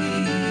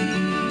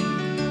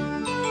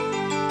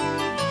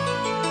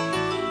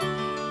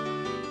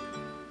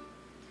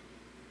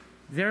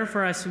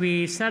 Therefore, as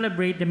we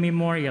celebrate the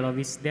memorial of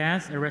his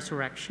death and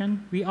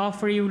resurrection, we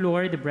offer you,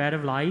 Lord, the bread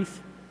of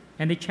life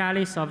and the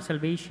chalice of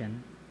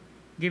salvation,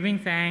 giving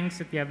thanks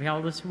that you have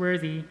held us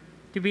worthy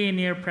to be in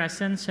your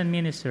presence and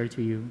minister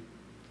to you.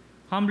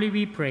 Humbly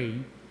we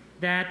pray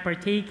that,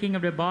 partaking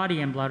of the body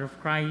and blood of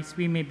Christ,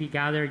 we may be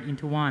gathered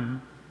into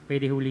one by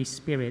the Holy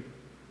Spirit.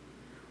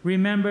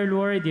 Remember,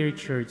 Lord, your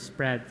church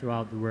spread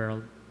throughout the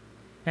world,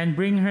 and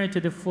bring her to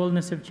the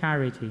fullness of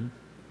charity,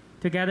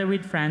 together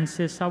with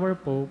Francis, our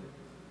Pope,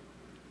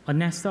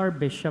 Onesta, our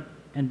Bishop,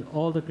 and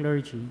all the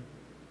clergy.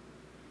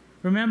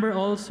 Remember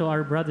also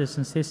our brothers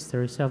and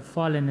sisters who have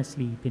fallen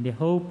asleep in the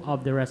hope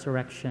of the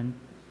resurrection,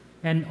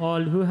 and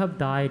all who have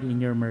died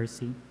in your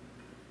mercy.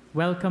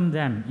 Welcome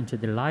them into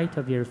the light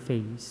of your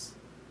face.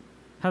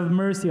 Have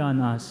mercy on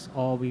us,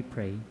 all we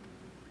pray,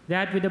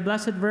 that with the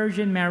Blessed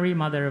Virgin Mary,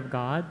 Mother of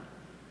God,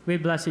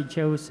 with blessed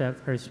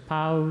Joseph, her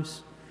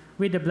spouse,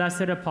 with the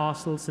blessed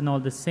apostles and all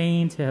the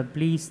saints who have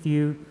pleased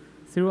you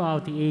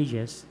throughout the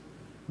ages,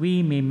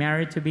 we may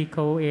merit to be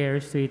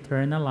co-heirs to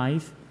eternal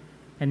life,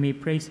 and may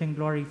praise and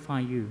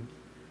glorify you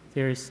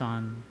through your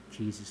Son,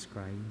 Jesus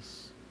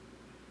Christ.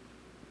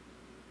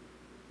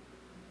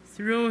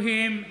 Through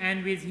him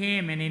and with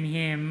him and in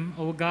him,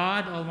 O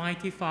God,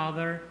 Almighty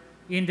Father,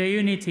 in the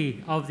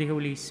unity of the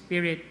Holy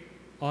Spirit,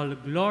 all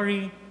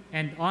glory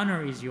and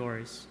honor is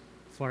yours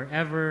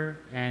forever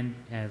and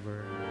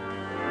ever.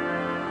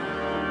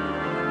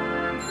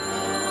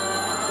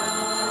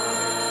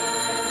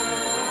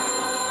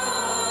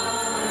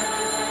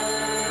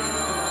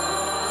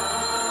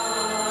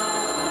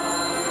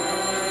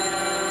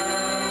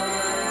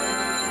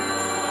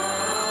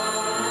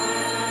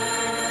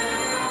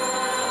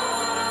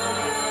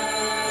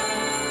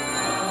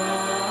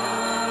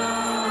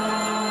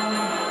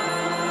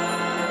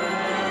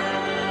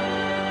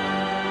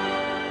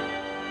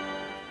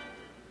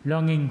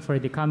 Longing for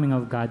the coming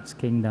of God's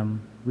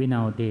kingdom, we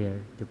now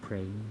dare to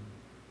pray.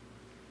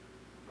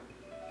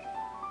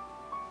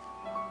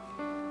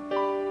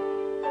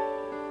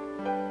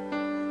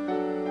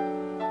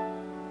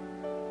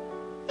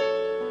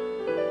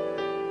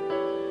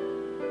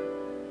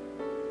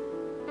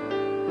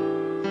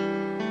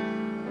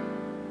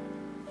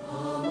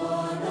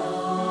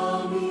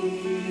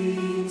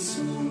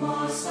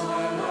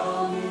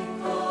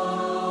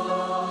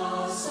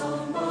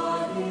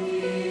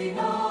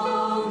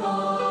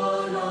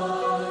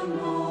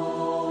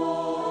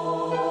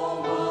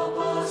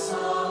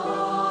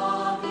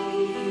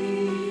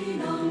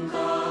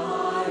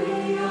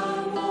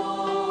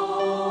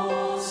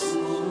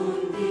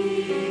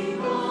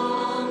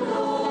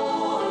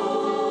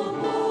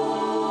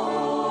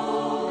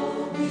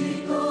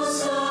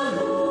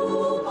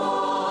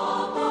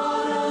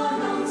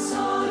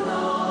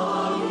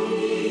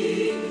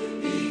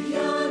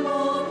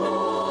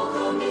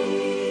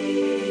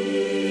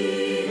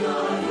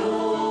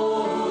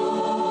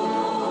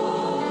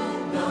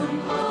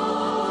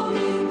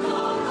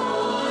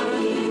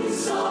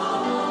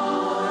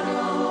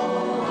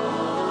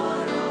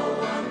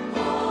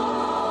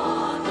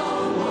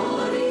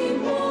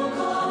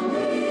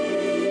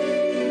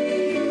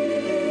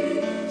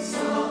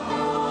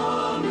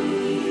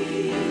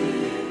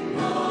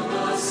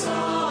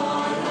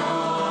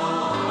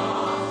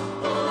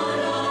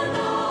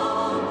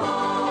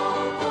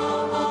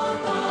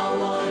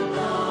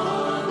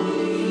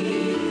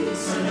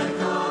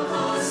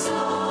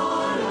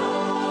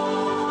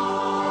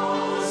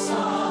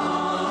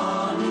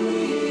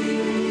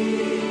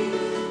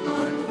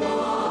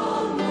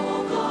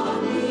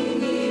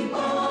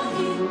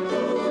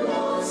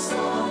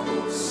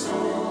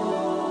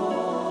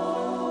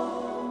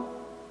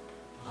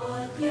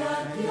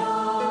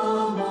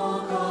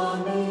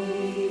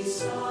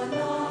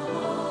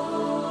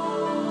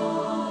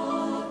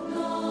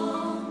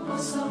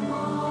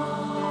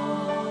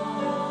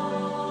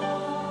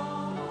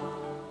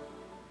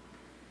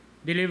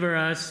 Deliver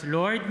us,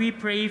 Lord, we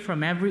pray,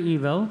 from every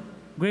evil.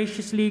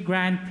 Graciously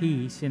grant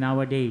peace in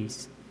our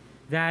days,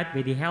 that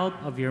with the help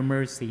of your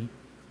mercy,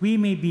 we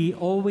may be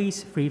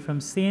always free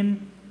from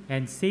sin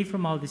and safe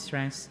from all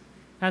distress,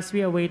 as we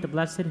await the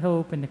blessed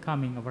hope and the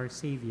coming of our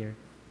Savior,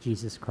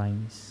 Jesus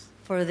Christ.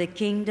 For the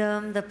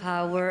kingdom, the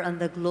power, and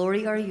the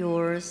glory are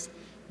yours,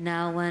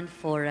 now and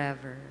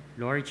forever.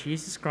 Lord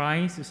Jesus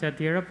Christ, who said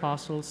to your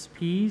apostles,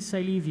 "Peace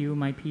I leave you,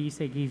 my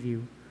peace I give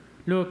you,"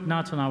 look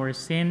not on our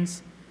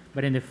sins,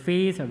 but in the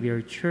faith of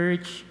your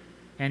church,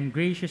 and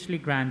graciously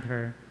grant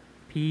her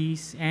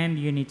peace and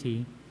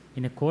unity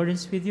in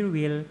accordance with your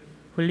will,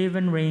 who live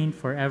and reign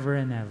forever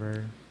and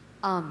ever.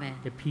 Amen.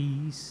 The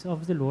peace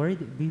of the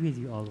Lord be with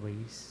you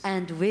always.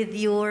 And with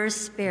your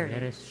spirit.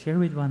 Let us share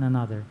with one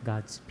another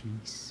God's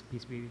peace.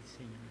 Peace be with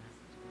you.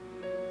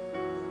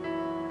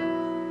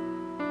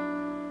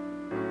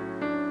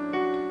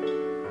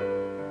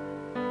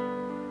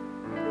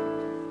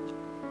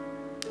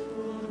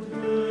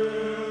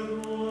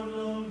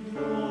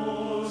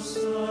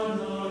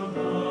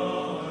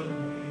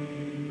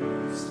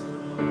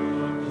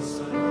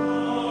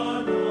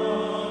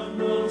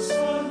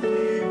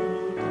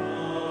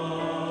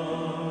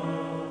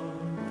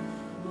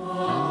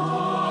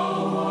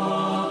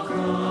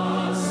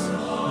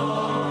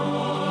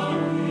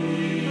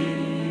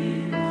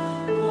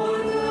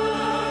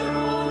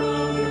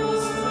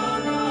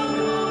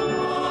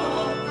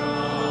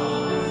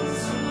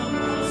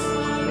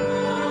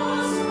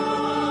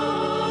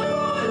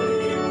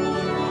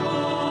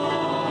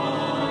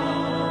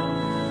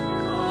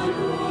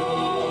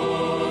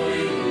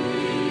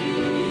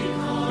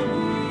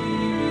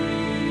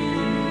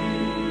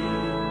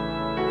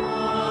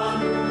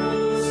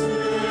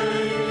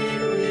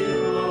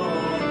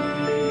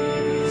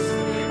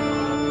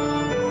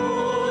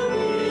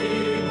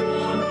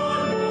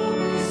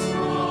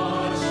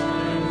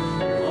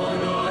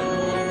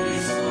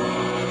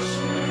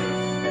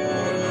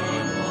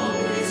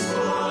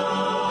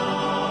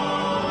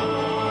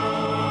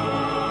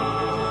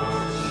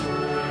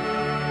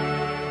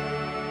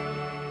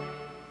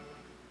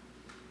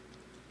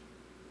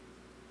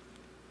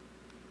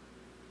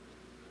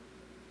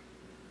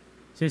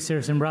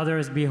 Sisters and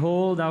brothers,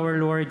 behold our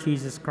Lord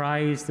Jesus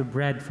Christ, the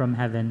bread from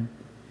heaven.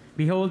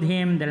 Behold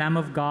him, the Lamb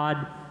of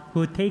God,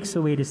 who takes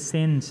away the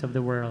sins of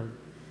the world.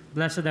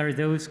 Blessed are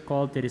those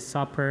called to the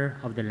supper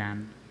of the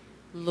Lamb.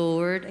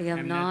 Lord, I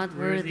am not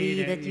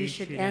worthy that you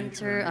should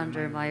enter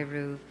under my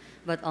roof,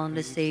 but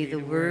only say the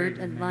word,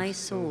 and my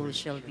soul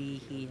shall be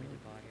healed.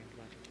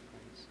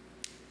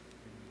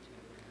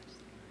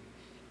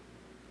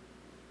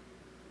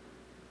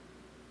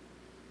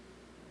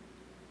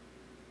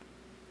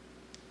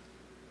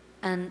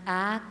 An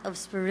act of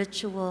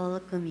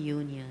spiritual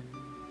communion.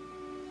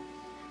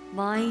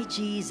 My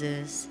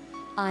Jesus,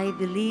 I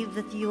believe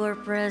that you are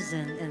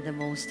present in the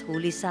most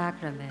holy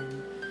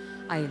sacrament.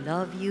 I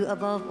love you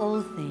above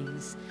all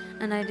things,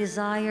 and I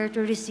desire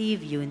to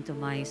receive you into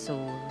my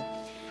soul.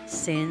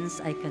 Since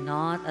I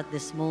cannot at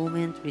this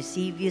moment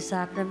receive you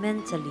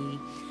sacramentally,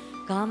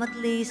 come at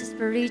least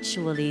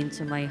spiritually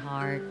into my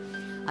heart.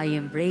 I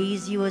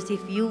embrace you as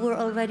if you were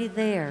already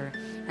there,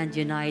 and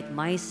unite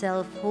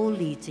myself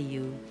wholly to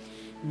you.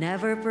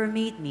 Never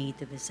permit me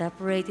to be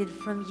separated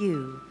from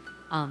you.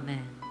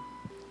 Amen.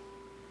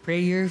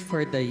 Prayer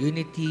for the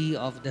unity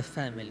of the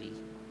family.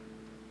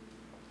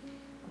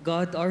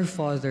 God our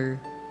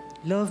Father,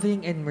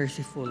 loving and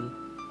merciful,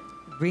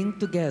 bring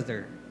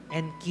together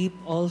and keep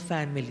all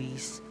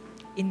families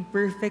in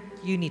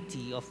perfect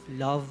unity of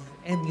love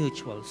and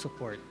mutual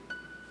support.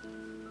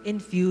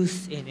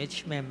 Infuse in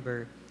each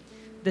member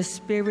the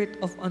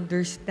spirit of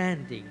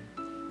understanding,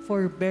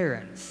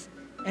 forbearance,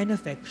 and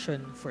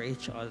affection for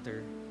each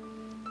other.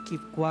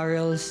 Keep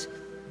quarrels,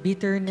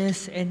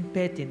 bitterness, and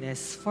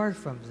pettiness far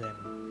from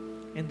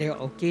them, and their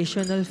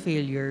occasional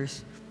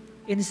failures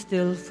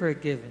instill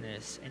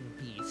forgiveness and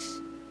peace.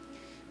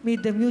 May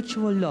the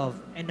mutual love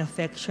and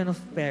affection of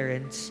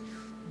parents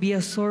be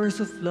a source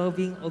of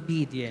loving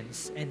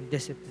obedience and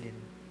discipline.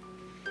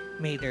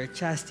 May their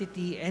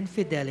chastity and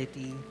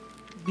fidelity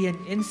be an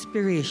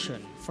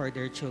inspiration for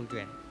their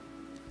children.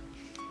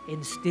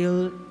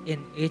 Instill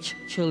in each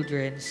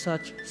children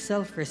such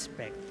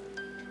self-respect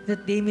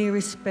that they may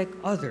respect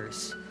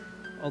others,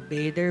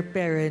 obey their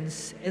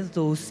parents and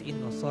those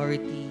in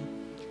authority,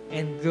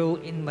 and grow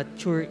in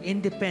mature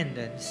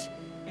independence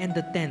and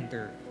the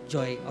tender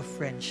joy of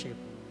friendship.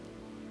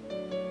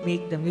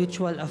 Make the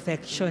mutual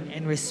affection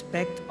and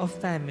respect of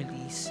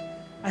families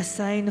a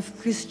sign of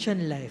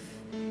Christian life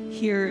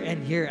here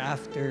and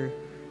hereafter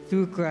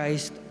through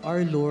Christ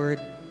our Lord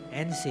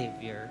and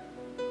Savior.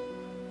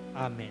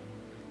 Amen.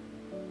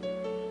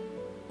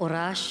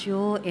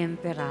 Oratio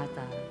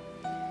Imperata.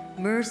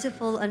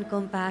 Merciful and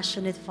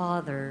compassionate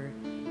Father,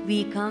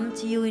 we come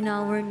to you in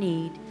our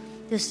need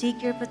to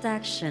seek your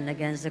protection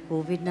against the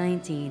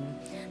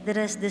COVID-19 that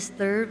has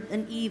disturbed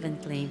and even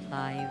claimed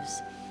lives.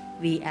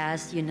 We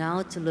ask you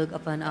now to look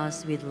upon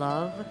us with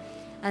love,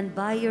 and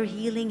by your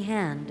healing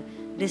hand,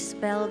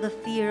 dispel the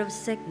fear of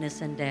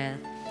sickness and death,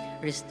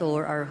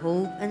 restore our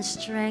hope, and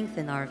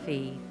strengthen our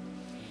faith.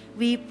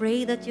 We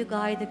pray that you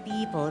guide the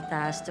people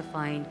tasked to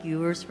find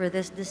cures for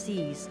this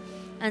disease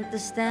and to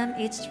stem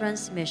its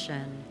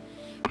transmission.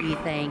 We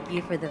thank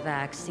you for the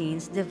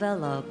vaccines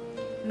developed,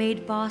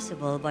 made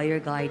possible by your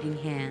guiding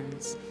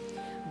hands.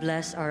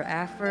 Bless our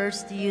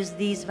efforts to use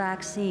these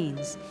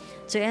vaccines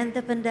to end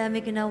the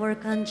pandemic in our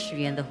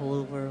country and the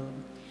whole world.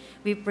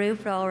 We pray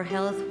for our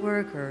health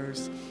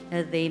workers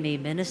that they may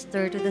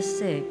minister to the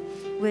sick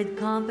with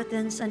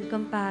competence and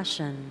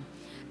compassion.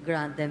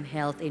 Grant them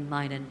health in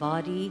mind and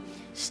body,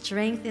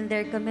 strength in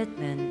their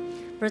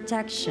commitment,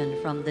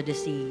 protection from the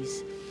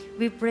disease.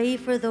 We pray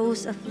for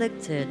those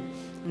afflicted.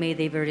 May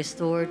they be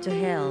restored to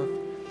health.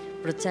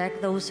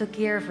 Protect those who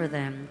care for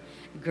them.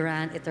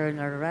 Grant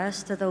eternal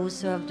rest to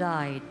those who have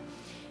died.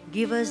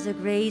 Give us the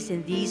grace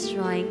in these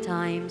trying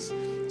times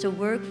to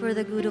work for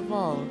the good of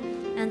all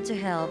and to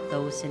help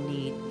those in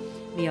need.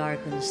 May our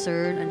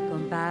concern and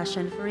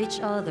compassion for each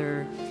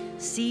other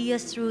see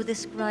us through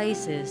this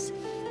crisis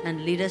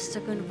and lead us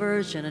to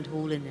conversion and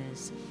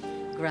holiness.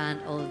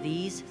 Grant all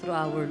these through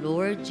our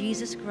Lord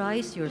Jesus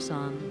Christ, your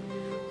Son,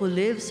 who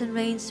lives and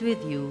reigns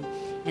with you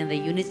in the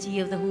unity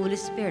of the Holy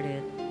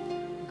Spirit,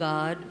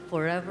 God,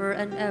 forever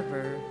and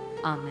ever.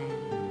 Amen.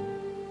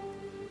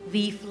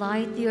 We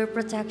fly to your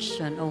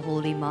protection, O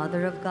Holy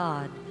Mother of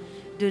God.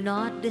 Do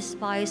not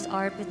despise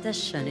our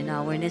petition in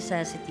our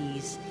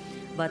necessities,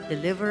 but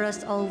deliver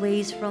us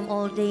always from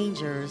all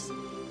dangers,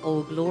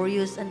 O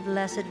glorious and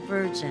blessed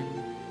Virgin.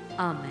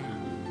 Amen.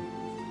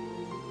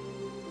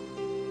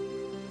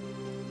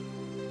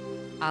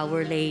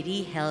 Our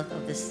Lady, health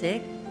of the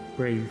sick,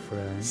 Pray for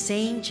us.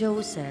 Saint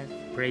Joseph,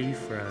 Pray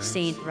for us.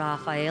 Saint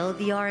Raphael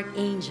the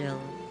Archangel,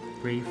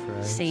 Pray for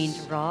us. Saint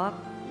Roch,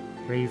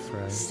 Pray for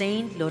us.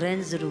 Saint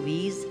Lorenzo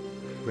Ruiz,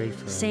 Pray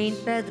for us.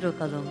 Saint Pedro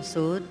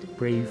Calungsod,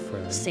 Pray for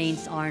us.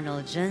 Saints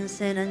Arnold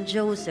Jensen and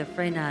Joseph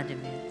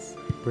Reynadimitz.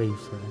 Pray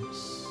for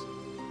us.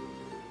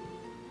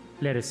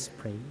 Let us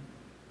pray.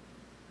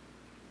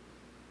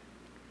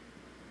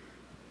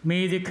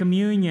 May the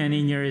communion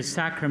in your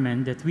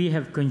sacrament that we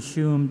have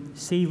consumed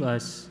save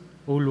us,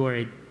 O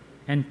Lord,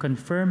 and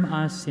confirm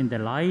us in the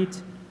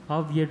light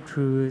of your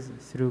truth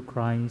through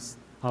Christ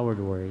our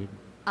Lord.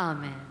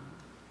 Amen.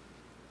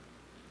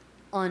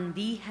 On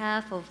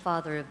behalf of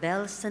Father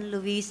Belson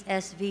Luis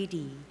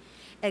SVD,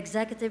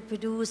 Executive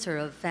Producer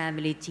of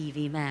Family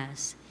TV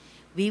Mass,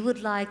 We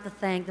would like to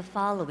thank the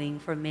following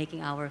for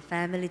making our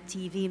Family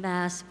TV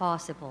Mass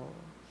possible.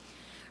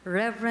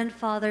 Reverend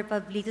Father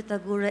Pablito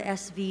Tagura,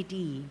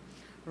 SVD,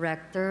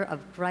 Rector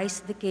of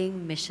Christ the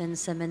King Mission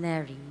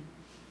Seminary.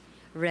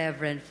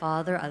 Reverend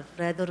Father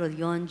Alfredo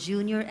Rollion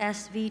Jr.,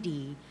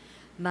 SVD,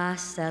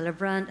 Mass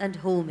Celebrant and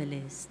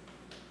Homilist.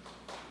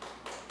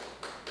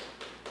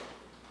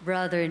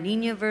 Brother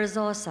Nino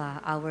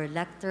Verzosa, our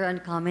lector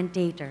and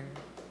commentator.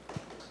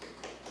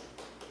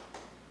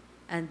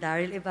 And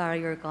Daryl Ibarra,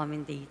 your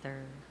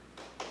commentator.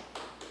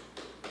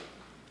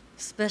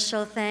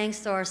 Special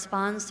thanks to our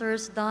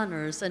sponsors,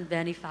 donors, and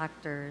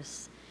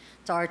benefactors,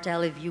 to our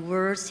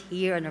televiewers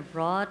here and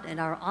abroad, and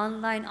our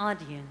online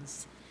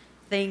audience.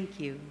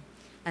 Thank you.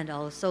 And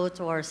also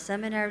to our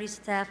seminary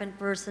staff and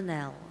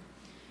personnel.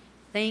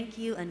 Thank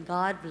you, and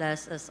God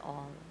bless us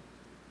all.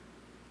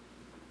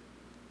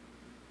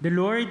 The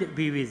Lord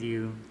be with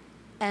you.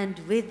 And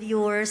with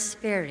your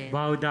spirit.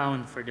 Bow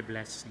down for the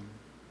blessing.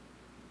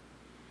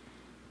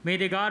 May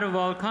the God of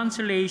all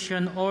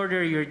consolation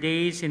order your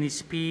days in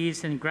his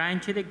peace and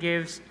grant you the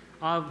gifts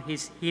of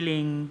his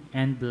healing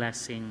and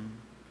blessing.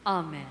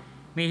 Amen.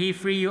 May he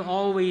free you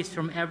always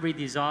from every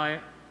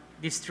desire,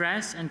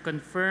 distress, and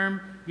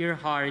confirm your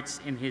hearts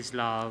in his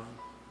love.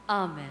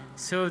 Amen.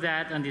 So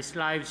that on this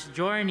life's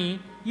journey,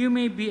 you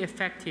may be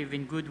effective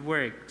in good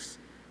works,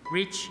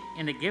 rich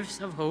in the gifts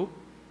of hope,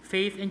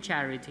 faith, and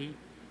charity,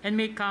 and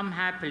may come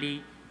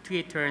happily to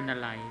eternal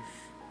life.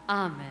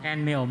 Amen.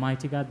 And may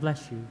Almighty God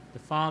bless you, the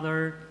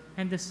Father,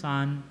 and the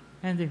Son,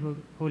 and the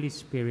Holy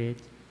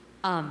Spirit.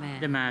 Amen.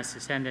 The Mass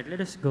is ended.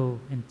 Let us go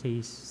and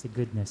taste the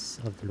goodness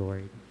of the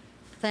Lord.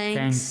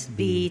 Thanks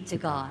be to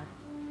God.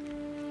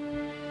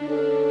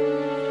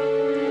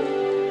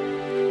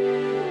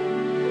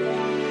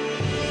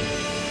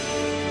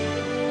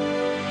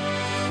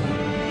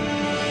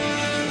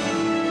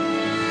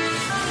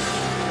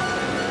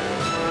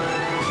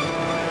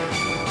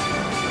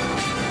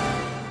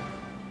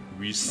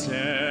 We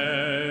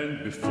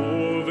stand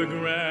before the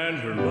grand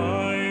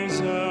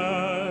horizon.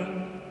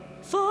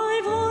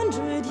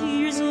 500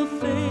 years of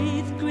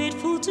faith,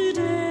 grateful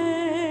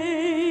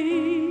today.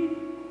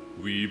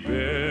 We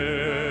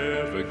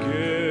bear the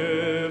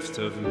gift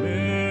of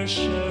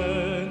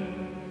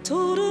mission.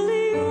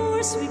 Totally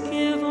yours, we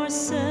give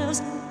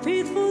ourselves,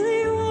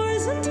 faithfully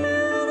yours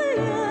until the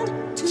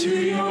end. To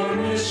your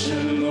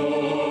mission,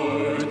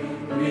 Lord,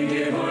 we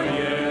give our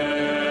yes.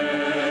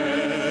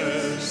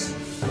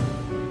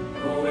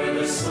 Oh, where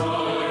the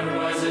sun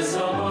rises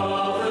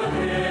above the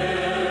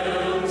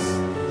hills,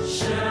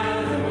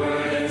 share the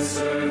word and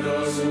serve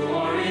those who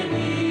are in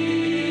need.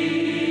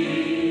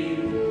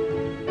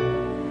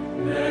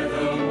 Let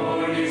the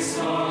morning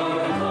star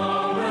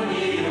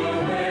accompany your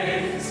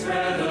way,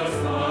 spread the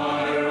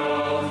fire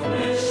of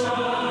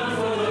mission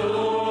for the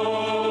Lord.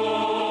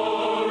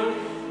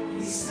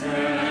 We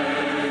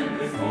stand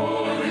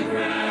before the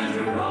grand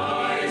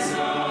horizon,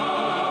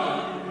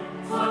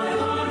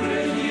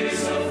 500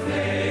 years of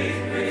faith,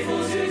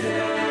 grateful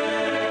today.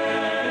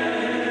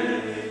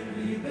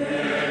 We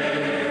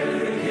bear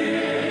the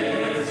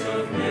gift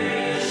of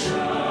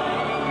mission,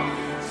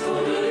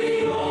 totally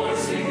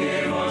yours, we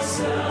give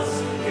ourselves,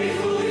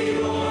 faithfully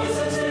yours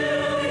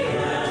until the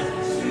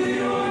end. To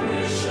your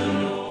mission,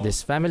 Lord.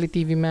 This Family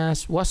TV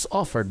Mass was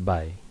offered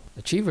by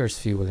Achievers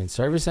Fuel and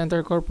Service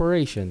Center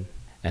Corporation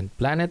and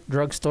Planet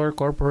Drugstore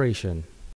Corporation.